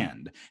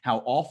understand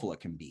how awful it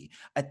can be.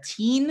 A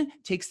teen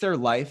takes their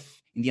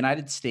life in the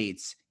United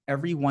States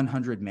every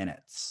 100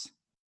 minutes.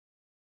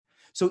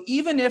 So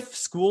even if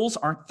schools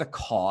aren't the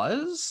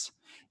cause,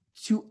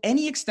 to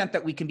any extent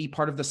that we can be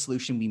part of the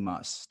solution, we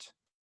must.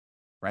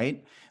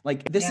 Right?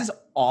 Like this is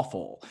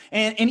awful.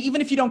 And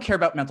even if you don't care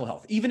about mental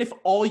health, even if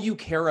all you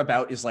care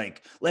about is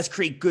like, let's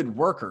create good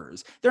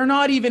workers,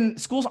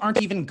 schools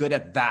aren't even good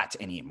at that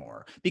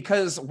anymore,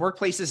 because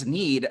workplaces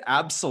need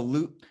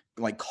absolute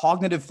like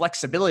cognitive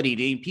flexibility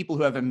to people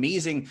who have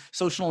amazing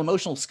social and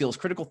emotional skills,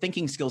 critical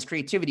thinking skills,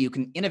 creativity, who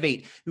can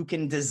innovate, who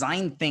can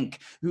design think,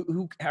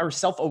 who are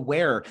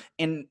self-aware.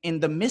 And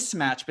the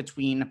mismatch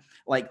between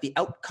like the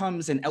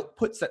outcomes and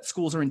outputs that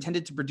schools are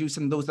intended to produce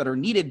and those that are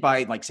needed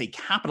by like, say,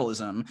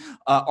 capitalism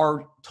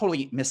are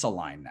totally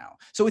misaligned now.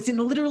 So it's in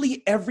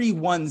literally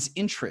everyone's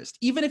interest,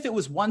 even if it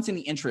was once in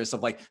the interest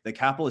of like the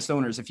capitalist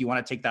owners, if you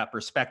want to take that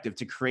perspective,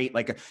 to create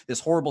like this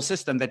horrible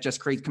system that just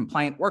creates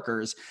compliant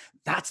workers.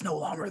 That's no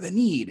longer the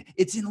need.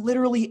 It's in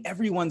literally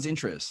everyone's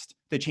interest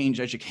to change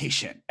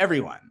education,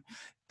 everyone,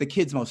 the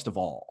kids most of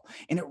all.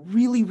 And it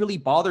really, really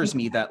bothers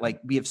me that like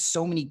we have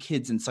so many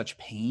kids in such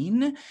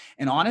pain.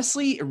 And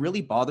honestly, it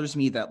really bothers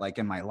me that like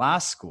in my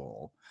last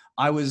school,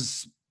 I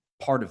was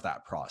part of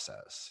that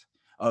process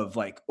of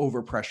like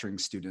overpressuring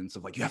students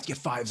of like, you have to get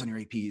 5s on your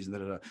APs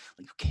and like,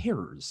 who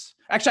cares?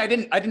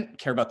 Actually, I didn't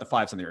care about the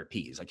 5s on their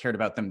APs. I cared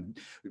about them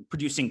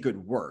producing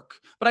good work.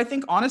 But I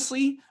think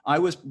honestly, I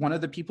was one of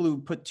the people who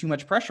put too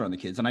much pressure on the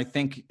kids. And I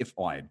think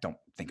I don't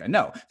think I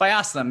know. If I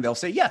ask them, they'll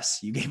say, yes,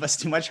 you gave us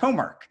too much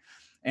homework.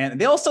 And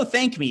they also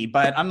thank me,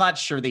 but I'm not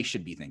sure they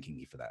should be thanking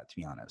me for that, to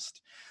be honest.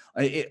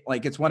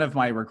 It's one of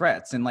my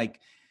regrets. And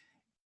like,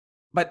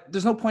 but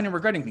there's no point in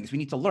regretting things. We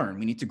need to learn,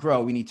 we need to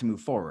grow, we need to move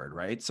forward,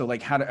 right? So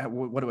like,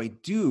 what do I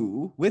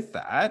do with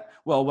that?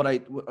 Well, what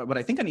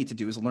I think I need to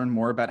do is learn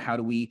more about how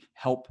do we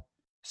help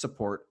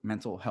support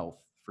mental health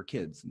for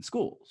kids in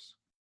schools.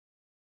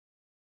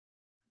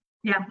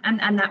 Yeah,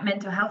 and that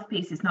mental health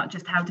piece is not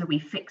just how do we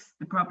fix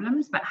the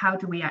problems, but how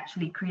do we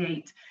actually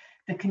create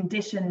the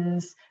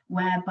conditions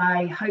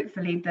whereby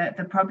hopefully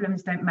the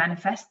problems don't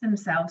manifest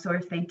themselves, or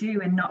if they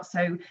do, in not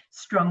so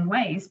strong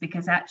ways,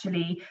 because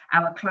actually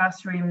our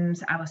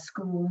classrooms, our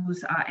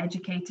schools, our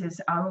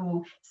educators are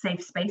all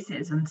safe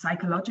spaces and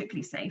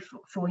psychologically safe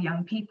for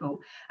young people.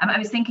 I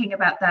was thinking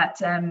about that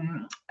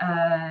an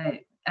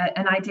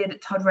idea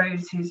that Todd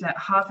Rose, who's at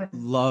Harvard,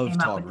 love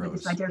Todd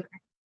Rose. This idea of,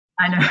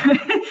 I know.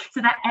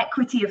 So that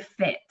equity of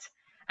fit.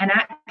 And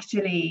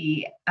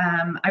actually,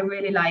 I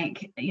really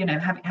like,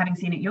 having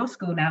seen at your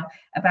school now,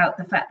 about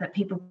the fact that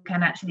people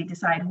can actually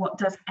decide what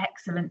does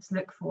excellence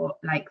look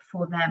like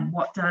for them?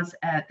 What does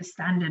the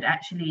standard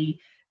actually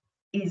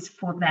is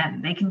for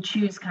them? They can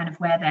choose kind of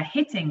where they're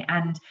hitting.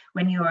 And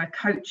when you're a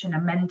coach and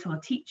a mentor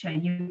teacher,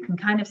 you can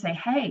kind of say,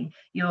 hey,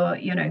 you're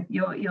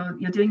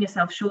doing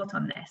yourself short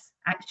on this.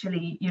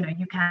 Actually,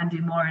 you can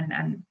do more,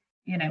 and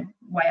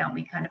why aren't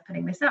we kind of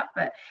putting this up?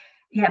 But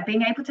yeah,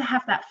 being able to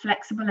have that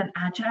flexible and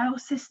agile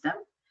system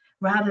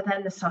rather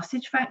than the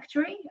sausage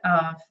factory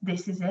of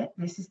this is it,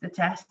 this is the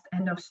test,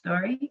 end of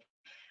story.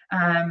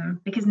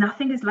 Because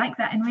nothing is like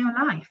that in real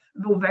life.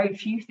 Well, very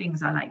few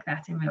things are like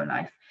that in real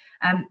life.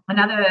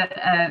 Another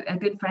a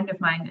good friend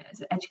of mine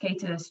is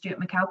educator Stuart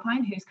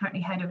McAlpine, who's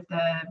currently head of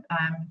the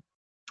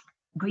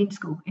Green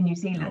School in New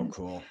Zealand.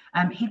 Oh,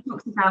 cool. He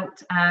talks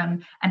about,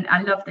 and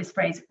I love this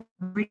phrase,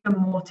 rigor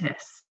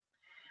mortis.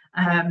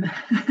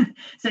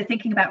 So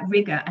thinking about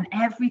rigor, and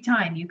every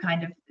time you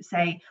kind of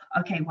say,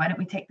 okay, why don't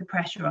we take the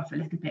pressure off a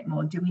little bit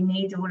more? Do we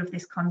need all of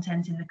this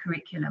content in the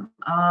curriculum?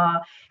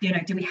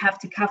 Do we have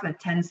to cover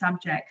 10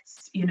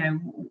 subjects?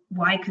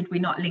 Why could we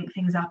not link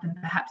things up and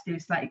perhaps do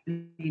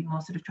slightly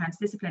more sort of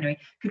transdisciplinary?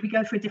 Could we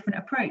go for a different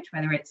approach,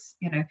 whether it's,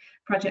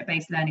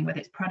 project-based learning, whether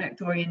it's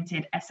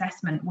product-oriented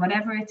assessment,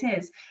 whatever it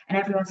is? And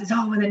everyone says,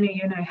 oh, well, then,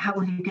 how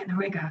will you get the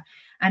rigor?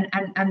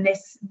 And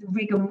this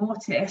rigor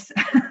mortis,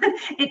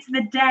 it's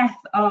the death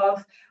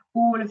of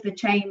all of the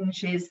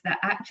changes that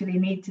actually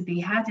need to be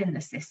had in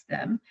the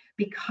system,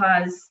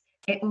 because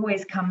it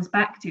always comes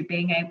back to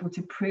being able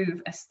to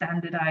prove a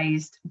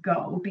standardized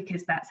goal,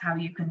 because that's how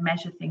you can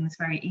measure things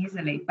very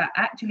easily. But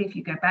actually, if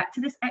you go back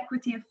to this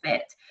equity of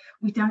fit,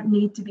 we don't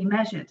need to be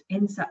measured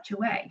in such a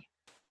way.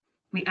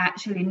 We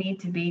actually need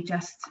to be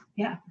just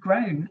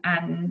grown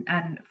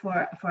and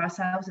for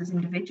ourselves as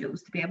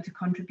individuals to be able to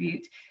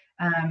contribute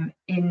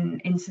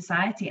in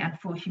society and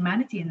for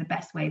humanity in the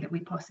best way that we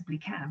possibly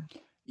can.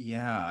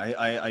 Yeah,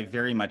 I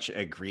very much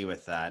agree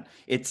with that.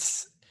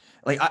 It's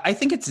like, I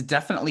think it's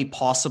definitely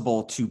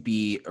possible to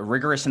be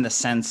rigorous in the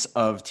sense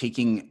of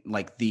taking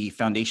like the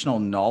foundational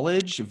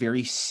knowledge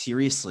very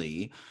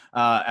seriously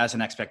as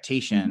an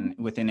expectation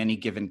within any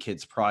given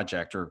kid's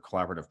project or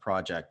collaborative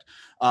project.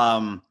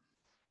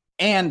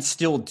 And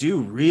still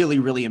do really,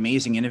 really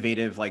amazing,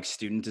 innovative, like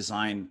student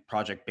design,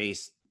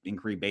 project-based,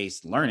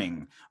 inquiry-based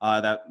learning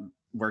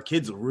where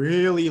kids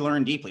really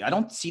learn deeply. I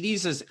don't see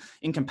these as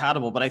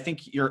incompatible, but I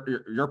think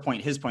your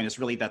point, his point, is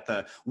really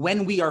that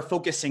when we are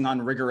focusing on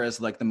rigor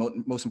as like the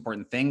most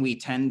important thing, we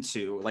tend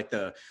to like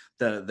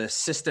the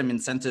system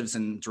incentives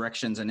and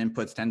directions and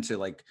inputs tend to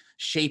like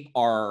shape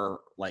our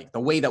like the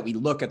way that we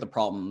look at the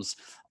problems.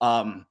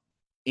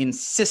 In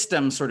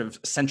system sort of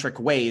centric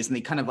ways. And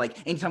they kind of like,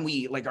 anytime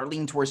we like are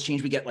leaning towards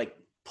change, we get like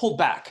pulled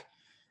back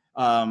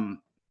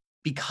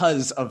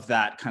because of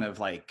that kind of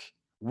like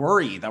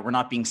worry that we're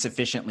not being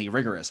sufficiently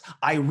rigorous.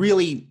 I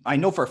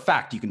know for a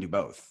fact you can do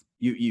both.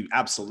 You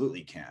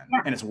absolutely can.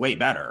 Yeah. And it's way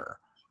better.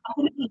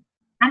 Absolutely.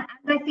 And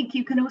I think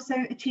you can also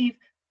achieve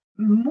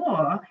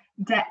more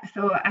depth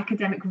or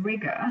academic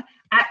rigor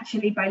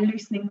actually by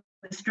loosening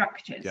the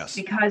structures. Yes.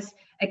 Because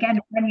again,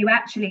 when you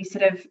actually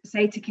sort of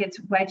say to kids,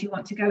 where do you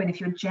want to go? And if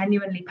you're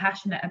genuinely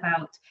passionate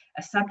about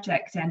a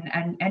subject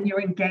and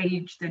you're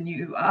engaged and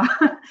you are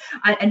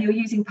and you're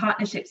using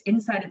partnerships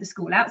inside of the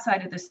school,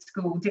 outside of the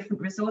school,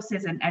 different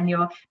resources, and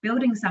you're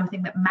building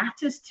something that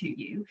matters to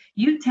you,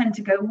 you tend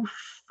to go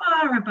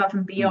far above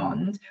and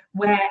beyond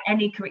where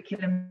any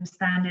curriculum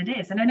standard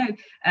is. And I know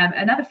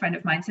another friend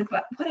of mine said,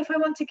 but what if I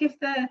want to give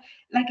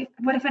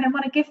what if I don't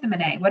want to give them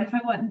an A? What if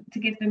I want to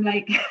give them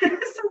like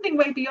something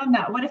way beyond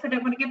that? What if I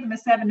don't want to give them a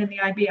 7 in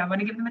the IB? I want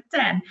to give them a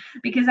 10,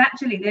 because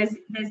actually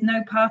there's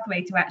no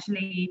pathway to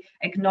actually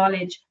acknowledge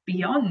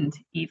beyond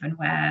even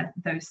where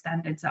those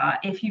standards are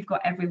if you've got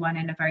everyone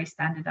in a very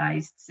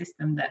standardized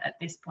system that at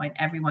this point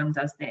everyone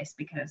does this,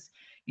 because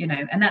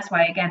and that's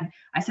why again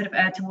I sort of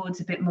err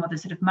towards a bit more the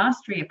sort of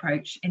mastery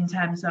approach in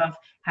terms of,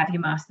 have you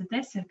mastered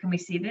this? Can we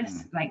see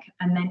this?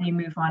 And then you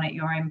move on at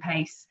your own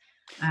pace.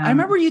 I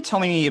remember you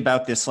telling me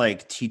about this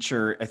like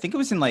teacher, I think it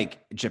was in like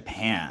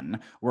Japan,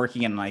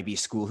 working in an IB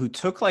school, who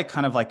took like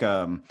kind of like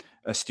a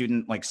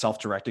student like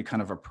self-directed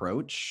kind of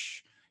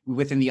approach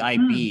within the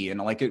IB,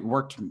 and like it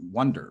worked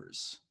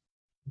wonders.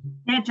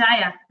 Yeah,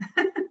 Jaya.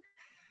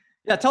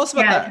 Yeah, tell us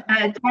about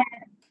that.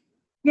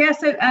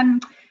 So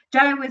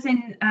Jaya was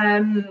in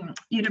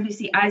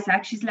UWC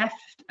Isaac. She's left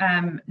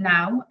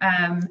now,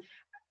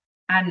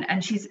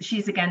 and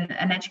she's again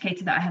an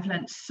educator that I have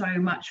learned so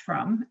much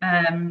from.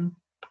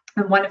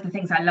 And one of the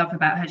things I love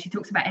about her, she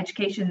talks about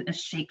education as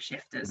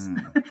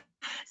shapeshifters.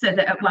 So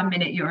that at one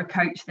minute you're a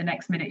coach, the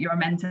next minute you're a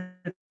mentor,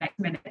 the next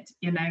minute,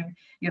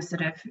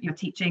 you're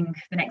teaching,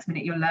 the next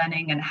minute you're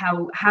learning, and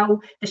how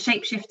the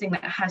shape-shifting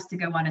that has to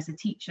go on as a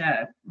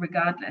teacher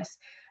regardless.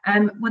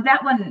 With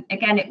that one,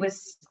 again, it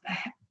was,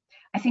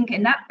 I think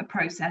in that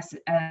process,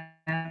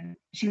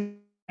 she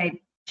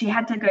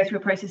had to go through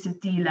a process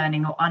of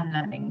de-learning or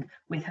unlearning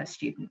with her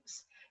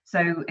students.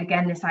 So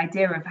again, this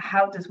idea of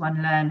how does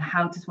one learn,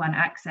 how does one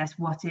access,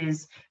 what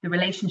is the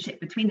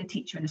relationship between the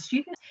teacher and the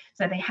student?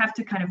 So they have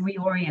to kind of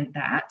reorient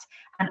that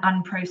and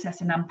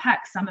unprocess and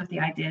unpack some of the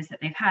ideas that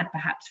they've had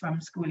perhaps from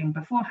schooling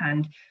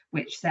beforehand,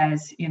 which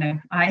says,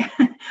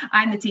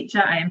 I'm the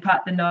teacher, I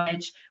impart the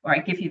knowledge, or I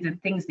give you the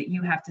things that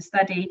you have to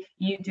study,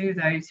 you do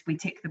those, we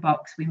tick the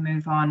box, we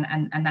move on,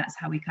 and that's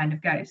how we kind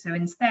of go. So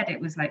instead it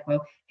was like,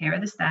 well, here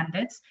are the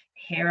standards,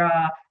 here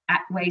are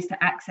ways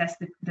to access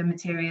the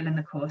material and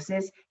the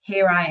courses,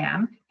 here I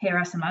am, here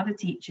are some other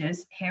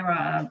teachers, here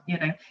are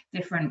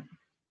different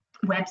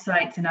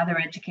websites and other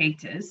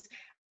educators,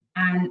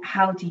 and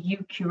how do you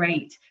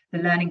curate the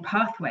learning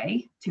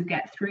pathway to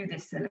get through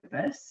this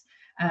syllabus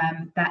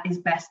that is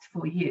best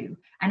for you?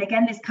 And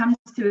again, this comes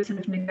to a sort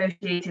of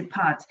negotiated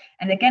part,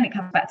 and again it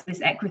comes back to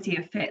this equity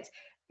of fit.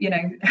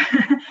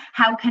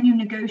 How can you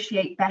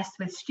negotiate best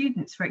with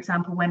students, for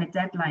example, when a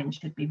deadline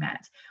should be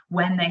met,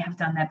 when they have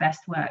done their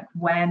best work,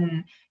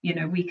 when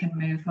we can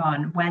move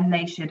on, when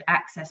they should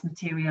access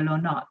material or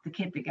not, the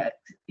kid that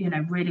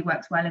really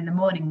works well in the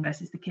morning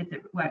versus the kid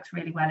that works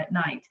really well at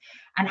night.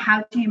 And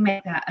how do you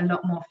make that a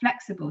lot more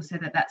flexible so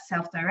that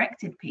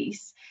self-directed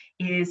piece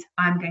is,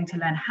 I'm going to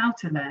learn how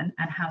to learn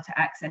and how to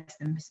access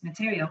this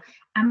material,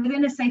 and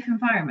within a safe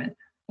environment,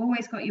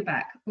 always got your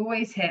back,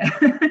 always here,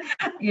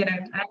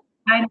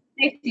 I'm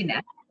safety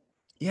net.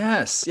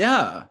 Yes.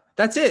 Yeah.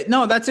 That's it.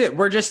 No, that's it.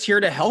 We're just here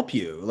to help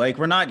you. Like,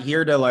 we're not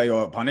here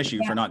to punish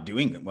you for not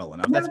doing it well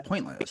enough. That's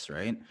pointless,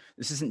 right?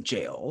 This isn't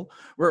jail.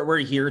 We're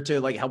here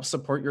to help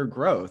support your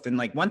growth. And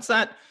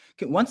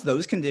once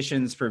those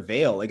conditions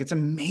prevail, it's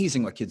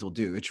amazing what kids will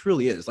do. It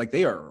truly is.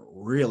 They are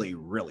really,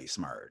 really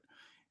smart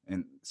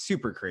and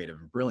super creative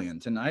and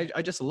brilliant. And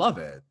I just love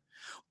it.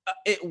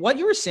 What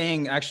you were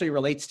saying actually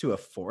relates to a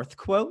fourth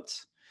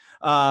quote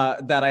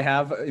that I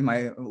have in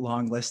my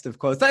long list of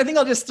quotes that I think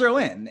I'll just throw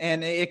in.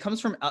 And it comes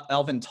from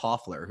Alvin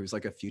Toffler, who's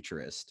a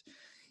futurist.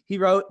 He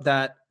wrote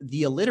that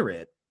the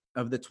illiterate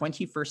of the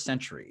 21st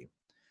century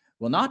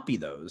will not be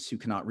those who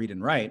cannot read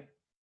and write,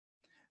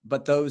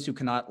 but those who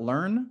cannot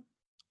learn,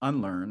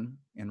 unlearn,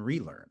 and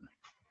relearn.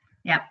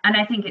 Yeah, and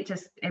I think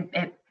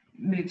it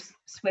moves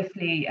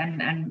swiftly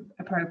and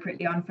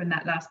appropriately on from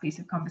that last piece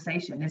of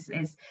conversation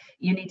is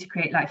you need to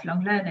create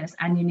lifelong learners,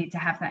 and you need to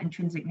have that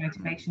intrinsic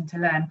motivation to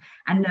learn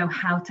and know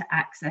how to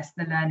access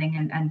the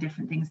learning and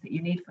different things that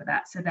you need for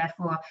that. So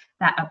therefore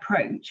that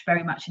approach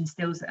very much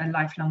instills a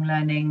lifelong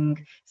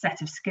learning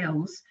set of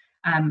skills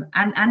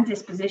and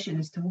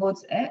dispositions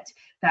towards it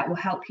that will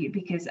help you,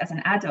 because as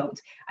an adult,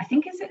 I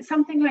think is it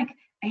something like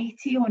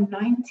 80 or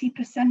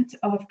 90%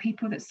 of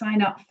people that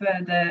sign up for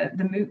the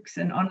MOOCs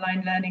and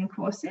online learning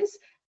courses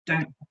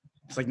don't.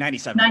 It's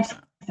 97%.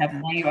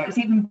 97, there you are. It's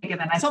even bigger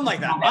than I something like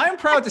that. I'm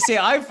proud to say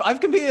I've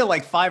completed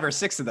 5 or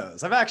 6 of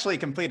those. I've actually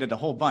completed a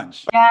whole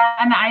bunch. Yeah,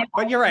 and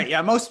But you're right.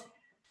 Yeah, most.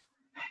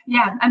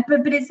 Yeah, and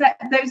but it's that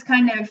those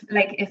kind of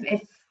like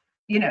if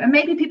you know, and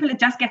maybe people are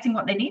just getting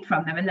what they need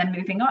from them and then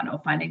moving on or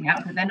finding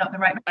out that they're not the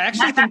right. I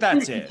actually think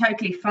that's it.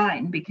 Totally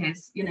fine,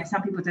 because you know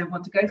some people don't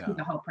want to go through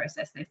the whole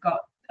process. They've got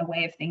a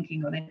way of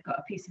thinking, or they've got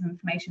a piece of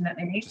information that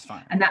they need,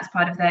 and that's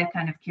part of their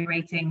kind of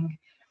curating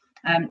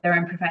their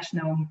own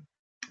professional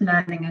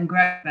learning and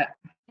growth. But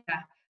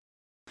yeah.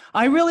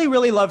 I really,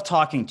 really love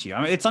talking to you.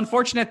 I mean, it's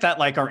unfortunate that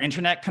like our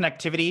internet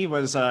connectivity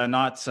was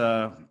not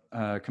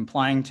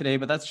complying today,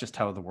 but that's just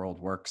how the world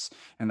works,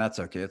 and that's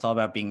okay. It's all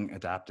about being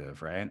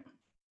adaptive, right?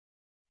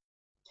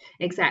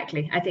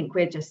 Exactly. I think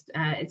we're just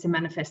it's a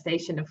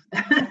manifestation of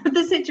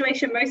the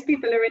situation most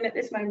people are in at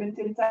this moment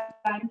in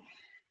time.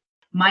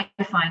 My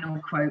final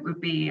quote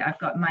would be, I've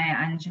got Maya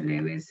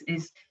Angelou,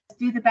 is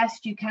do the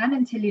best you can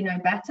until you know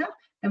better,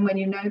 and when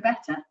you know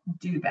better,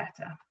 do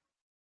better.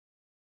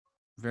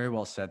 Very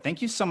well said.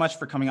 Thank you so much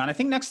for coming on. I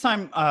think next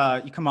time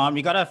you come on,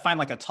 we got to find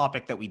like a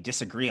topic that we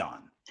disagree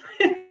on.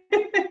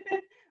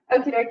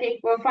 Okay,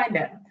 we'll find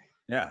it.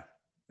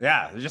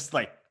 Yeah, just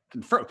like,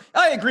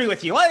 I agree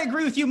with you. I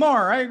agree with you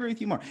more.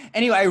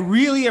 Anyway, I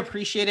really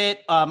appreciate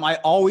it. I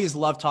always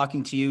love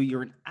talking to you.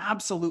 You're an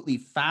absolutely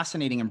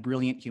fascinating and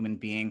brilliant human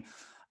being.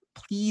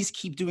 Please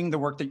keep doing the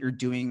work that you're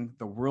doing.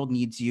 The world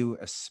needs you,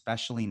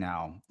 especially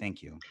now.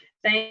 Thank you.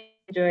 I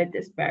enjoyed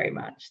this very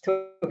much.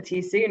 Talk to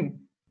you soon.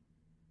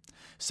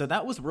 So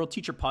that was World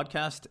Teacher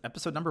Podcast,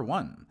 episode number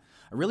 1.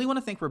 I really want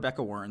to thank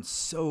Rebecca Warren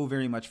so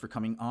very much for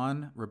coming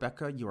on.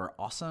 Rebecca, you are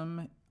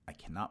awesome. I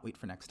cannot wait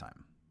for next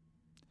time.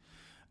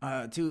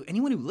 To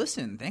anyone who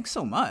listened, thanks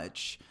so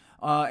much.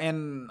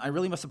 And I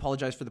really must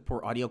apologize for the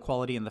poor audio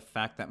quality and the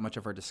fact that much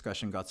of our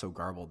discussion got so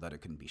garbled that it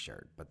couldn't be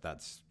shared, but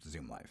that's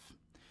Zoom life.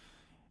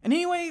 And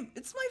anyway,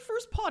 it's my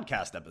first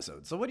podcast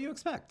episode, so what do you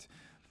expect?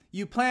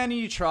 You plan and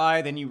you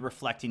try, then you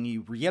reflect and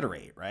you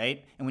reiterate,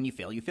 right? And when you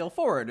fail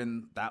forward,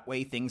 and that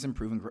way things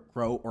improve and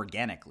grow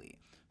organically.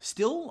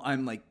 Still,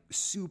 I'm like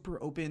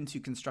super open to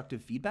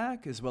constructive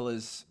feedback as well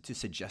as to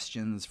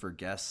suggestions for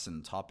guests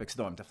and topics,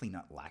 though I'm definitely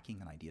not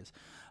lacking in ideas.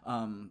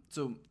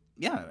 So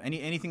yeah,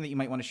 anything that you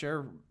might want to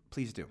share,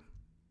 please do.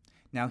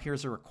 Now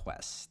here's a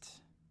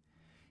request.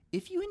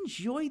 If you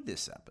enjoyed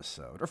this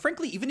episode, or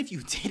frankly, even if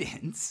you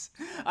didn't,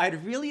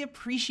 I'd really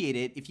appreciate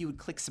it if you would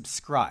click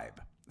subscribe,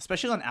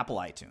 especially on Apple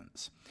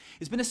iTunes.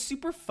 It's been a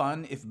super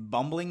fun, if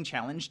bumbling,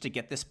 challenge to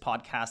get this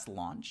podcast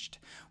launched.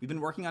 We've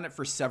been working on it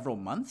for several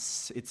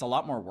months. It's a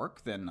lot more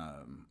work than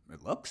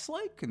it looks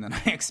like and than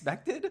I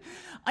expected.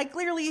 I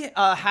clearly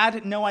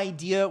had no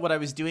idea what I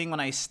was doing when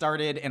I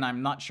started, and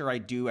I'm not sure I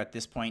do at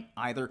this point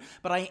either,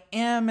 but I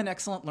am an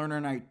excellent learner,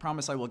 and I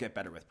promise I will get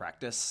better with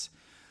practice.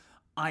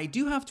 I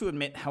do have to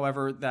admit,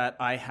 however, that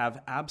I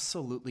have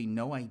absolutely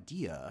no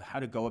idea how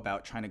to go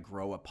about trying to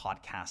grow a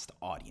podcast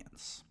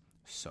audience.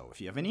 So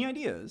if you have any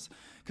ideas,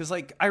 because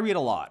like I read a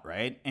lot,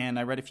 right? And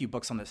I read a few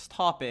books on this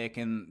topic,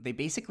 and they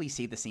basically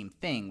say the same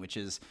thing, which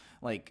is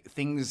like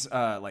things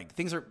are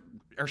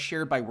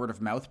shared by word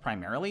of mouth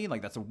primarily.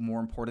 Like that's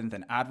more important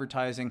than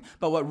advertising.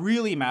 But what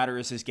really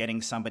matters is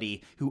getting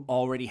somebody who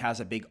already has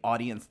a big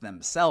audience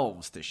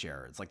themselves to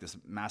share. It's like this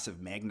massive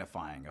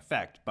magnifying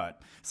effect.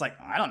 But it's like,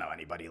 I don't know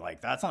anybody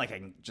like that. It's not like I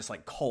can just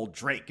like call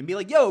Drake and be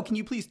like, yo, can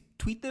you please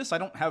tweet this? I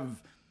don't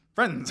have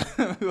friends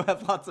who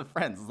have lots of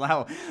friends. That's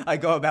how I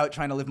go about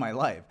trying to live my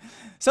life.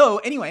 So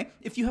anyway,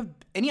 if you have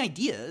any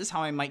ideas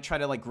how I might try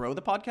to like grow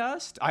the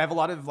podcast, I have a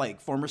lot of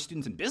like former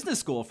students in business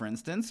school, for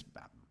instance.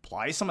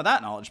 Apply some of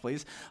that knowledge,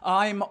 please.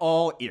 I'm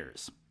all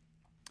ears.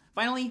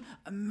 Finally,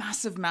 a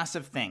massive,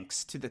 massive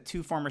thanks to the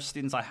 2 former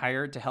students I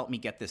hired to help me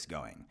get this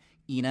going.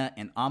 Ina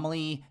and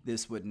Amelie,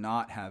 this would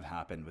not have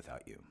happened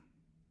without you.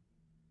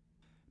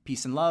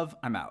 Peace and love.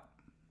 I'm out.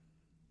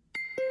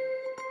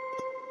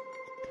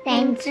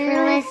 Thanks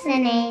for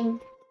listening.